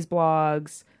readers of these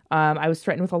blogs. I was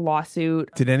threatened with a lawsuit.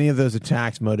 did any of those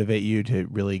attacks motivate you to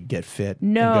really get fit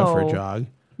and No. go for a jog?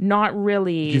 Not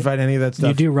really. Did you find any of that stuff?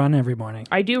 You do run every morning.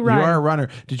 I do You run. are a runner.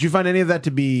 Did you find any of that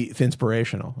to be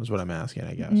inspirational? Is what I'm asking,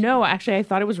 I guess. No, actually, I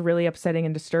thought it was really upsetting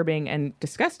and disturbing and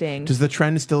disgusting. Does the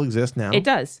trend still exist now? It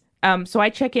does. So I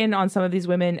check in on some of these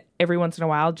women every once in a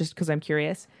while just because I'm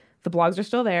curious. The blogs are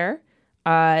still there.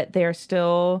 They are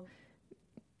still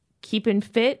keeping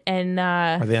fit and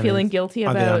Are they on feeling Ins- guilty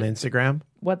Are they about on Instagram?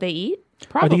 what they eat. Are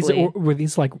Probably. these were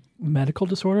these like medical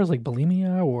disorders like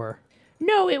bulimia or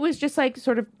No, it was just like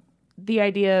sort of the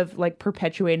idea of like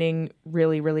perpetuating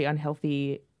really, really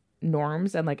unhealthy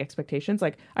norms and like expectations.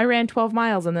 Like I ran 12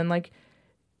 miles and then like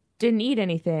didn't eat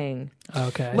anything.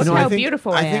 okay? Look No, how I think-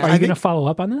 beautiful I I think- am. Are I you going to follow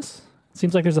up on this?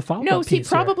 Seems like there's a follow-up No, see, piece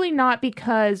here. probably not,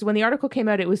 because when the article came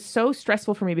out, it was so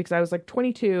stressful for me because I was like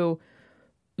 22,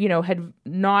 had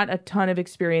not a ton of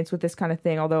experience with this kind of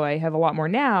thing, although I have a lot more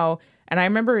now. And I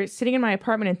remember sitting in my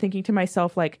apartment and thinking to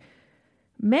myself, like,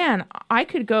 man, I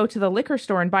could go to the liquor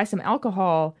store and buy some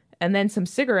alcohol and then some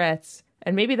cigarettes,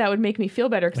 and maybe that would make me feel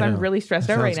better because I'm really stressed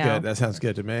out right now. That sounds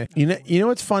good to me. You know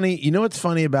what's funny? You know what's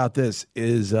funny about this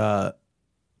is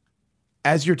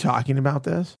as you're talking about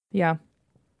this, Yeah.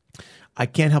 I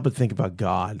can't help but think about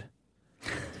God.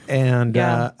 And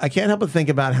Yeah. I can't help but think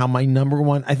about how my number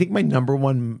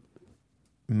one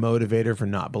motivator for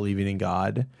not believing in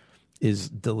God is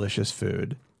delicious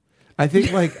food. I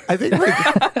feel like because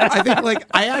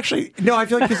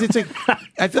it's like,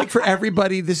 I feel like for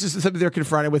everybody, this is something they're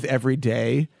confronted with every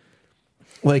day.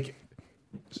 Like,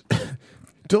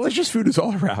 delicious food is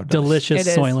all around us. Delicious,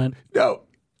 It is. Soylent. No,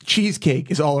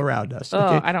 cheesecake is all around us. Oh,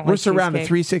 Okay? I don't We're like surrounded cheesecake.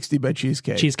 360 by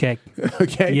cheesecake. Cheesecake.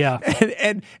 Okay. Yeah.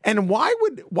 And why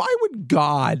would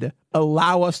God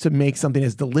allow us to make something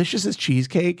as delicious as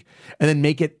cheesecake and then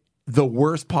make it the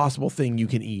worst possible thing you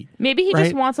can eat? Maybe he Right?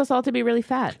 just wants us all to be really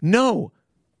fat. No.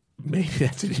 Maybe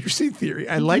that's an interesting theory.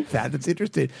 I like that. That's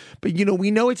interesting. But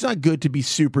we know it's not good to be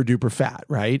super duper fat,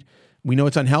 right? We know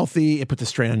it's unhealthy. It puts a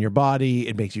strain on your body.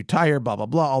 It makes you tired, blah, blah,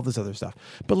 blah, all this other stuff.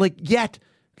 But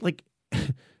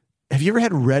have you ever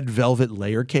had red velvet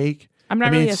layer cake? I'm not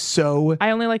I mean, really it's so...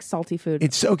 I only like salty food.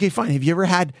 It's okay, fine. Have you ever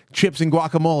had chips and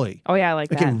guacamole? Oh, yeah, I like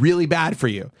that. Okay, really bad for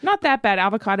you. Not that bad.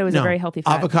 Avocado is a very healthy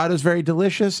fat. Avocado is very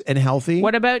delicious and healthy.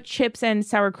 What about chips and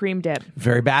sour cream dip?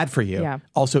 Very bad for you. Yeah.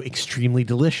 Also extremely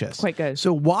delicious. Quite good.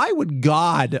 So why would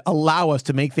God allow us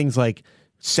to make things like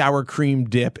sour cream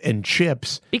dip and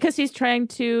chips? Because he's trying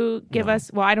to give us...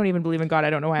 Well, I don't even believe in God. I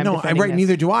don't know why I'm defending this.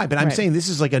 Neither do I. But I'm Right. saying this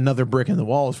is like another brick in the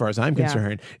wall as far as I'm Yeah.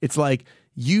 concerned. It's like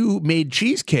you made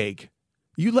cheesecake.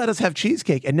 You let us have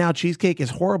cheesecake, and now cheesecake is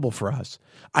horrible for us.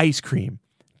 Ice cream,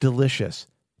 delicious.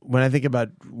 When I think about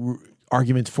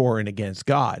arguments for and against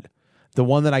God, the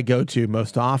one that I go to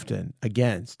most often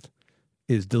against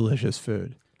is delicious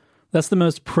food. That's the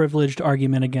most privileged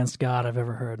argument against God I've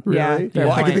ever heard. Yeah, Really? fair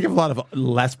Well, I can point. think of a lot of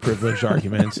less privileged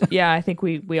arguments. Yeah, I think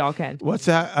we all can. What's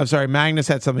that? I'm sorry, Magnus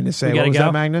had something to say. We What gotta was go.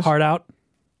 that, Magnus? Hard out.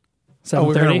 Oh,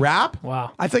 we're 7:30. going to wrap? Wow.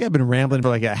 I think I've been rambling for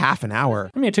like a half an hour.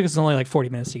 I mean, it took us only like 40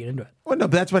 minutes to get into it. Well, no,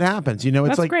 but that's what happens. It's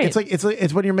That's like great.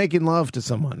 it's when you're making love to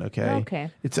someone. Okay. Okay.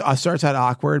 It starts out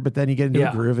awkward, but then you get into Yeah.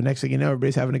 a groove, and next thing you know,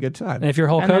 everybody's having a good time. And if you're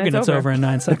Hulk And then Hogan, it's it's over. over in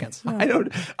 9 seconds. I don't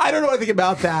know anything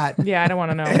about that. Yeah, I don't want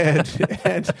to know.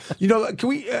 and can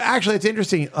we actually? It's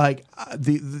interesting. Like there's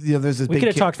this We big could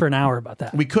have talked for an hour about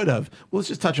that. We could have. Well, let's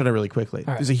just touch on it really quickly.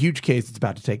 right. There's a huge case that's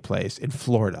about to take place in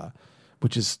Florida,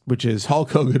 which is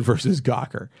Hulk Hogan versus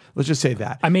Gawker. Let's just say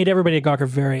that. I made everybody at Gawker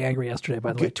very angry yesterday,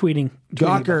 by the way, tweeting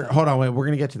about Gawker, that. hold on, wait, we're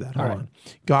going to get to that. Hold right. on.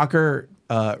 Gawker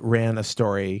ran a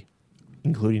story,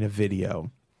 including a video,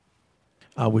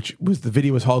 which was the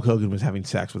video was Hulk Hogan was having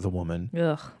sex with a woman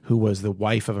Ugh. who was the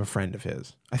wife of a friend of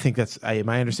his. I think am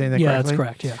I understanding that Yeah, correctly? that's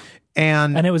correct. Yeah,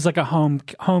 And it was like a home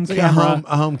like camera.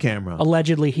 a home camera.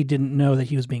 Allegedly, he didn't know that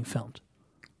he was being filmed.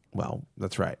 Well,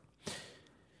 that's right.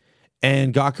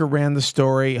 And Gawker ran the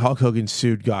story. Hulk Hogan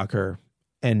sued Gawker,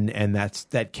 and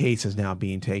that case is now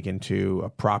being taken to a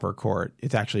proper court.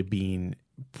 It's actually being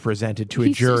presented to a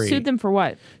He jury sued them for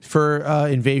what? for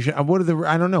invasion. What are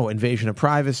I don't know, invasion of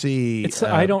privacy.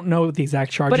 I don't know what the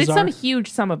exact charges But it's are. some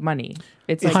huge sum of money.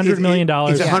 It's like $100 million.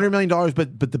 It's Yeah. $100 million,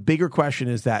 but the bigger question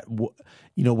is that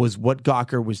was what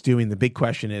Gawker was doing. The big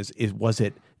question is was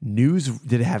it news?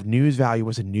 Did it have news value?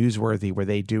 Was it newsworthy? Were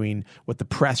they doing what the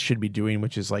press should be doing,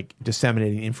 which is like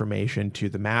disseminating information to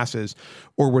the masses,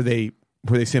 or were they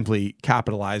simply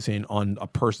capitalizing on a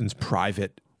person's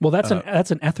private? Well, that's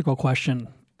an ethical question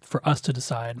for us to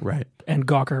decide. Right. And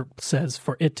Gawker says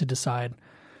for it to decide.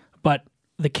 But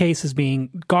the case is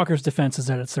Gawker's defense is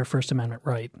that it's their First Amendment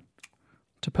right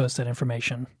to post that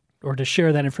information or to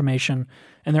share that information.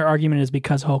 And their argument is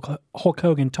because Hulk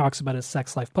Hogan talks about his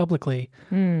sex life publicly,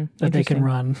 that they can interesting.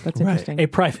 run That's interesting. a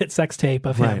private sex tape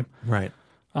of him. Right.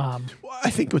 Well,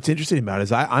 I think what's interesting about it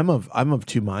is I'm of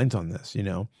two minds on this.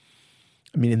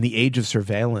 I mean, in the age of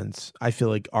surveillance, I feel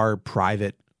like our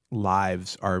private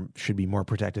lives should be more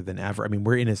protected than ever. I mean,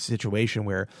 we're in a situation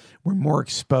where we're more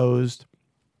exposed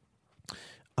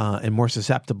and more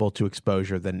susceptible to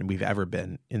exposure than we've ever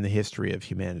been in the history of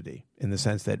humanity, in the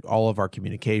sense that all of our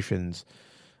communications,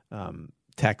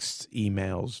 texts,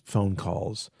 emails, phone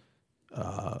calls,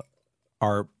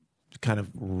 are kind of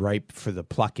ripe for the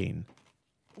plucking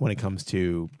when it comes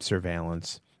to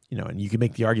surveillance. And you can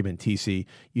make the argument, TC,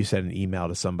 you sent an email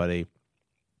to somebody.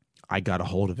 I got a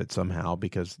hold of it somehow,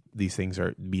 because these things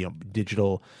are,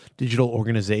 digital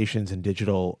organizations and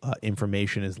digital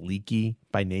information is leaky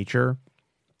by nature.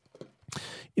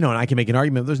 And I can make an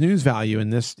argument, there's news value in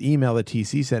this email that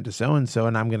TC sent to so-and-so,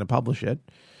 and I'm going to publish it,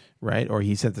 right? Or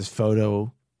he sent this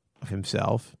photo of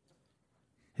himself,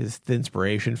 his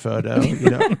inspiration photo,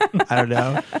 I don't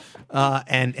know.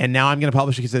 And now I'm going to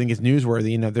publish it because I think it's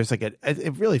newsworthy. There's like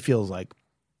it really feels like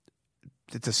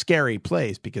it's a scary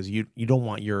place, because you don't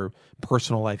want your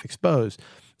personal life exposed.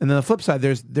 And then the flip side,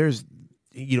 there's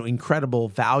incredible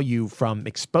value from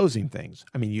exposing things.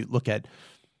 I mean, you look at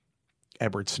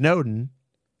Edward Snowden.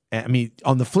 I mean,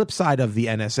 on the flip side of the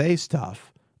NSA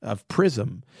stuff of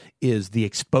PRISM is the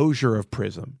exposure of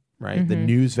PRISM, right? Mm-hmm. The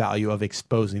news value of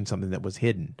exposing something that was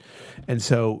hidden. And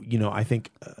so, I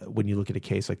think when you look at a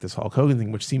case like this Hulk Hogan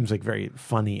thing, which seems like very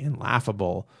funny and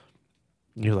laughable,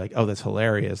 you're like, oh, that's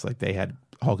hilarious. Like, they had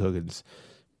Hulk Hogan's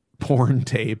porn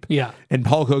tape. Yeah. And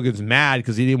Hulk Hogan's mad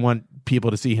because he didn't want people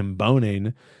to see him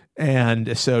boning.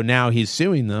 And so now he's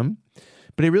suing them.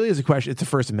 But it really is a question. It's a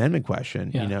First Amendment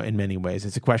question, in many ways.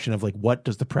 It's a question of, like, what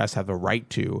does the press have a right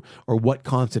to, or what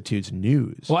constitutes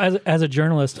news? Well, as a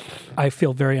journalist, I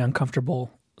feel very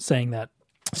uncomfortable saying that.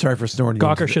 Sorry for snorting.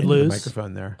 Gawker should lose the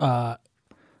microphone there.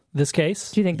 This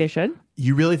case. Do you think they should?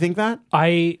 You really think that?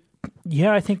 I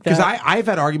think that, because I've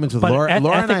had arguments with Laura.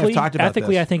 Laura and I have talked about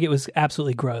ethically, this. I think it was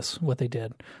absolutely gross what they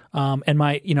did. And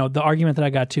the argument that I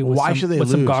got to was why should they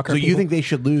lose? Some Gawker so you people. Think they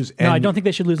should lose? No, I don't think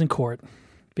they should lose in court.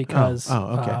 Because,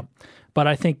 okay. But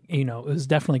I think, it was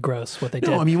definitely gross what they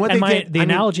did. I mean, the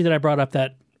analogy that I brought up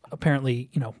that apparently,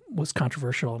 was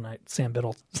controversial, and Sam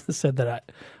Biddle said that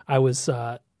I was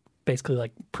basically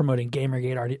like promoting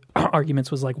Gamergate arguments,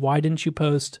 was like, why didn't you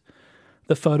post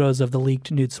the photos of the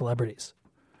leaked nude celebrities?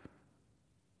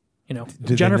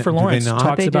 Jennifer Lawrence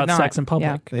talks about sex in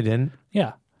public. Yeah. They didn't?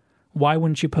 Yeah. Why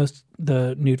wouldn't you post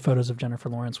the nude photos of Jennifer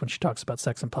Lawrence when she talks about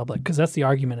sex in public? Because that's the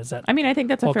argument, is that... I mean, I think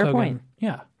that's a fair point.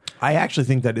 Yeah. I actually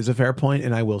think that is a fair point,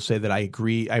 and I will say that I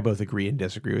both agree and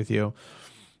disagree with you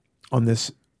on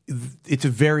this. It's a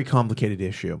very complicated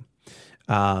issue.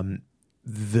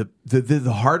 The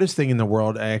hardest thing in the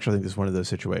world, I actually think this is one of those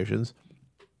situations.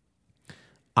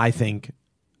 I think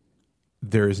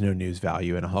there is no news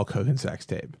value in a Hulk Hogan sex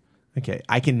tape. Okay,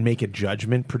 I can make a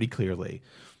judgment pretty clearly.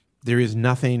 There is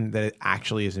nothing that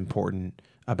actually is important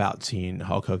about seeing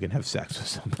Hulk Hogan have sex with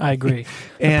somebody. I agree.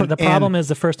 The problem is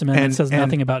the First Amendment says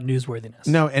nothing about newsworthiness.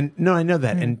 No, I know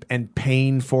that. And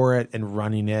paying for it and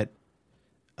running it,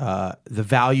 the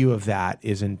value of that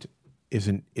isn't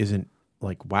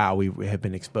like, wow, we have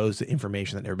been exposed to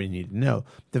information that everybody needed to know.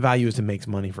 The value is it makes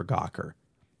money for Gawker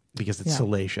because it's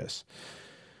salacious.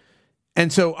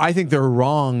 And so I think they're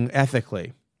wrong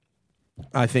ethically.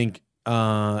 I think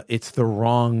it's the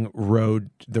wrong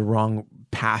road, the wrong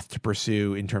path to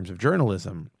pursue in terms of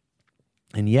journalism.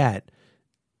 And yet,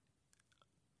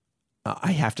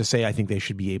 I have to say, I think they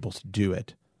should be able to do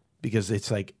it, because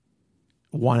it's like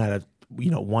 1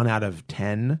 out of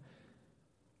 10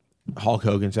 Hulk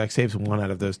Hogan sex tapes, 1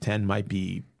 out of those 10 might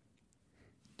be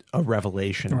a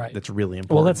revelation that's really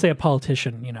important. Well, let's say a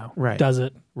politician, does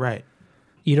it. Right.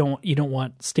 You don't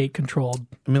want state controlled.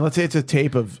 I mean, let's say it's a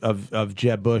tape of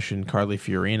Jeb Bush and Carly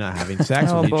Fiorina having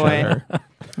sex with each other.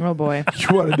 Oh boy!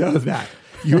 You want to know that?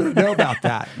 You want to know about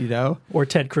that? Or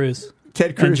Ted Cruz.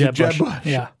 Ted Cruz and Jeb Bush.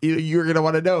 Yeah, you're going to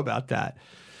want to know about that.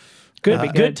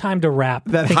 Good time to wrap.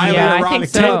 That highly erotic. I think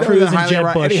so. Ted Cruz and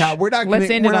Jeb Bush. Anyhow,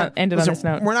 let's end it on this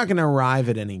note. We're not going to arrive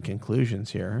at any conclusions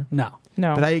here. No.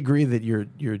 But I agree that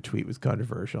your tweet was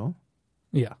controversial.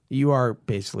 Yeah. You are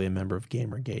basically a member of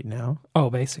Gamergate now. Oh,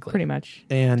 basically. Pretty much.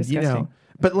 And disgusting.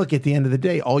 but look, at the end of the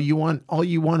day, all you want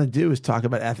to do is talk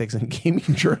about ethics and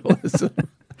gaming journalism.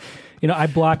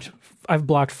 I've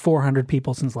blocked 400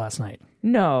 people since last night.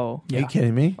 No. Are you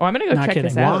kidding me? Oh, I'm going to go check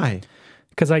this out. Why?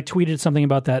 Because I tweeted something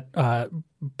about that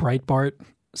Breitbart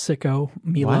sicko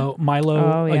Milo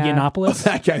Yiannopoulos.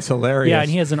 That guy's hilarious. Yeah, and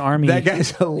he has an army. That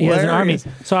guy's hilarious. He has an army.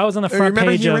 So I was on the front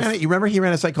page you remember he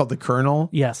ran a site called The Colonel?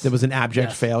 Yes. That was an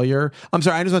abject failure. I'm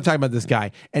sorry, I just want to talk about this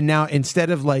guy. And now, instead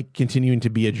of like continuing to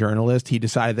be a journalist, he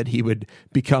decided that he would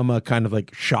become a kind of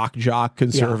like shock jock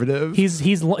conservative. Yeah.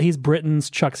 He's Britain's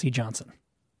Chuck C. Johnson.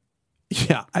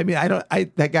 Yeah, I mean,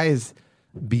 that guy is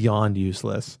beyond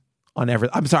useless.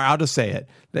 I'm sorry, I'll just say it.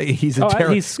 He's a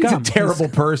terrible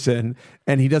person,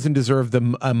 and he doesn't deserve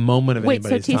a moment of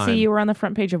anybody's time. Wait, so TC, you were on the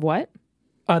front page of what?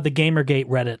 The Gamergate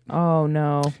Reddit. Oh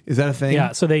no, is that a thing?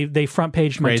 Yeah, so they front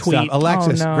paged my great tweet. Stuff.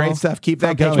 Alexis, great stuff. Keep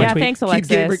that going. Yeah, thanks,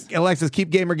 Alexis. Alexis, keep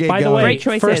Gamergate By the going. way, great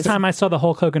choices. First time I saw the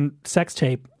Hulk Hogan sex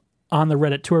tape on the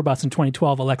Reddit tour bus in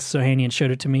 2012, Alexis Ohanian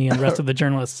showed it to me and the rest of the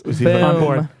journalists Was he Boom. on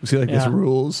board. Was he like, this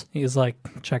rules? He was like,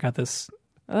 check out this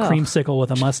Ugh. creamsicle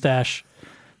with a mustache.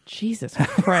 Jesus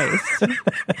Christ.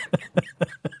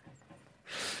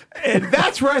 And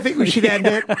that's where I think we should end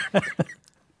it.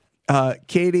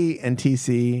 Katie and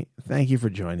TC, thank you for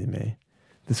joining me.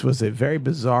 This was a very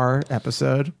bizarre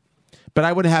episode, but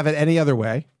I wouldn't have it any other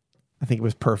way. I think it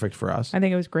was perfect for us. I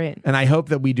think it was great. And I hope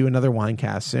that we do another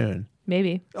Winecast soon.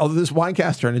 Maybe. Although this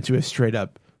Winecast turned into a straight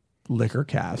up liquor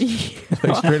cast.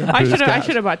 Like straight up I booze should cast.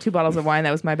 have bought 2 bottles of wine.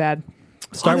 That was my bad.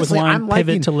 Start Honestly, with wine, I'm pivot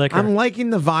liking, to liquor. I'm liking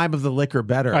the vibe of the liquor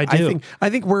better. I do. I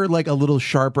think we're like a little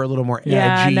sharper, a little more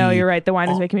Yeah, edgy. no, you're right. The wine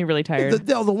is making me really tired.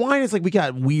 The wine is like we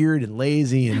got weird and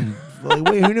lazy and like,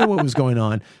 wait, who knew what was going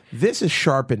on? This has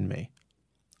sharpened me.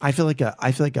 I feel like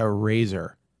a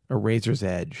razor, a razor's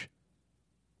edge.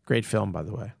 Great film, by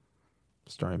the way,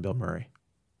 starring Bill Murray.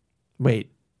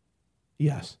 Wait,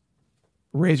 yes,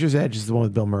 Razor's Edge is the one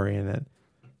with Bill Murray in it.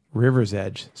 River's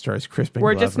Edge stars Crispin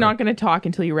We're Glover. just not going to talk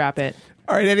until you wrap it.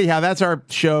 All right, anyhow, that's our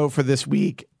show for this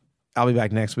week. I'll be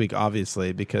back next week,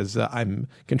 obviously, because I'm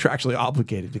contractually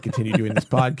obligated to continue doing this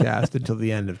podcast until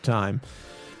the end of time.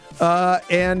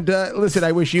 And listen,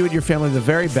 I wish you and your family the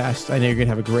very best. I know you're going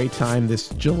to have a great time this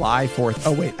July 4th.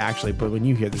 Oh, wait, actually, but when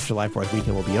you hear this July 4th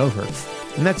weekend will be over.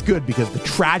 And that's good because the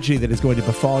tragedy that is going to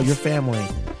befall your family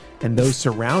and those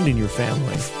surrounding your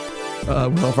family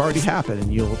will have already happened,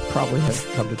 and you'll probably have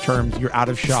come to terms. You're out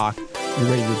of shock. You're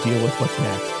ready to deal with what's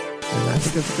next. And I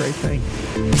think that's a great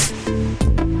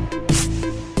thing.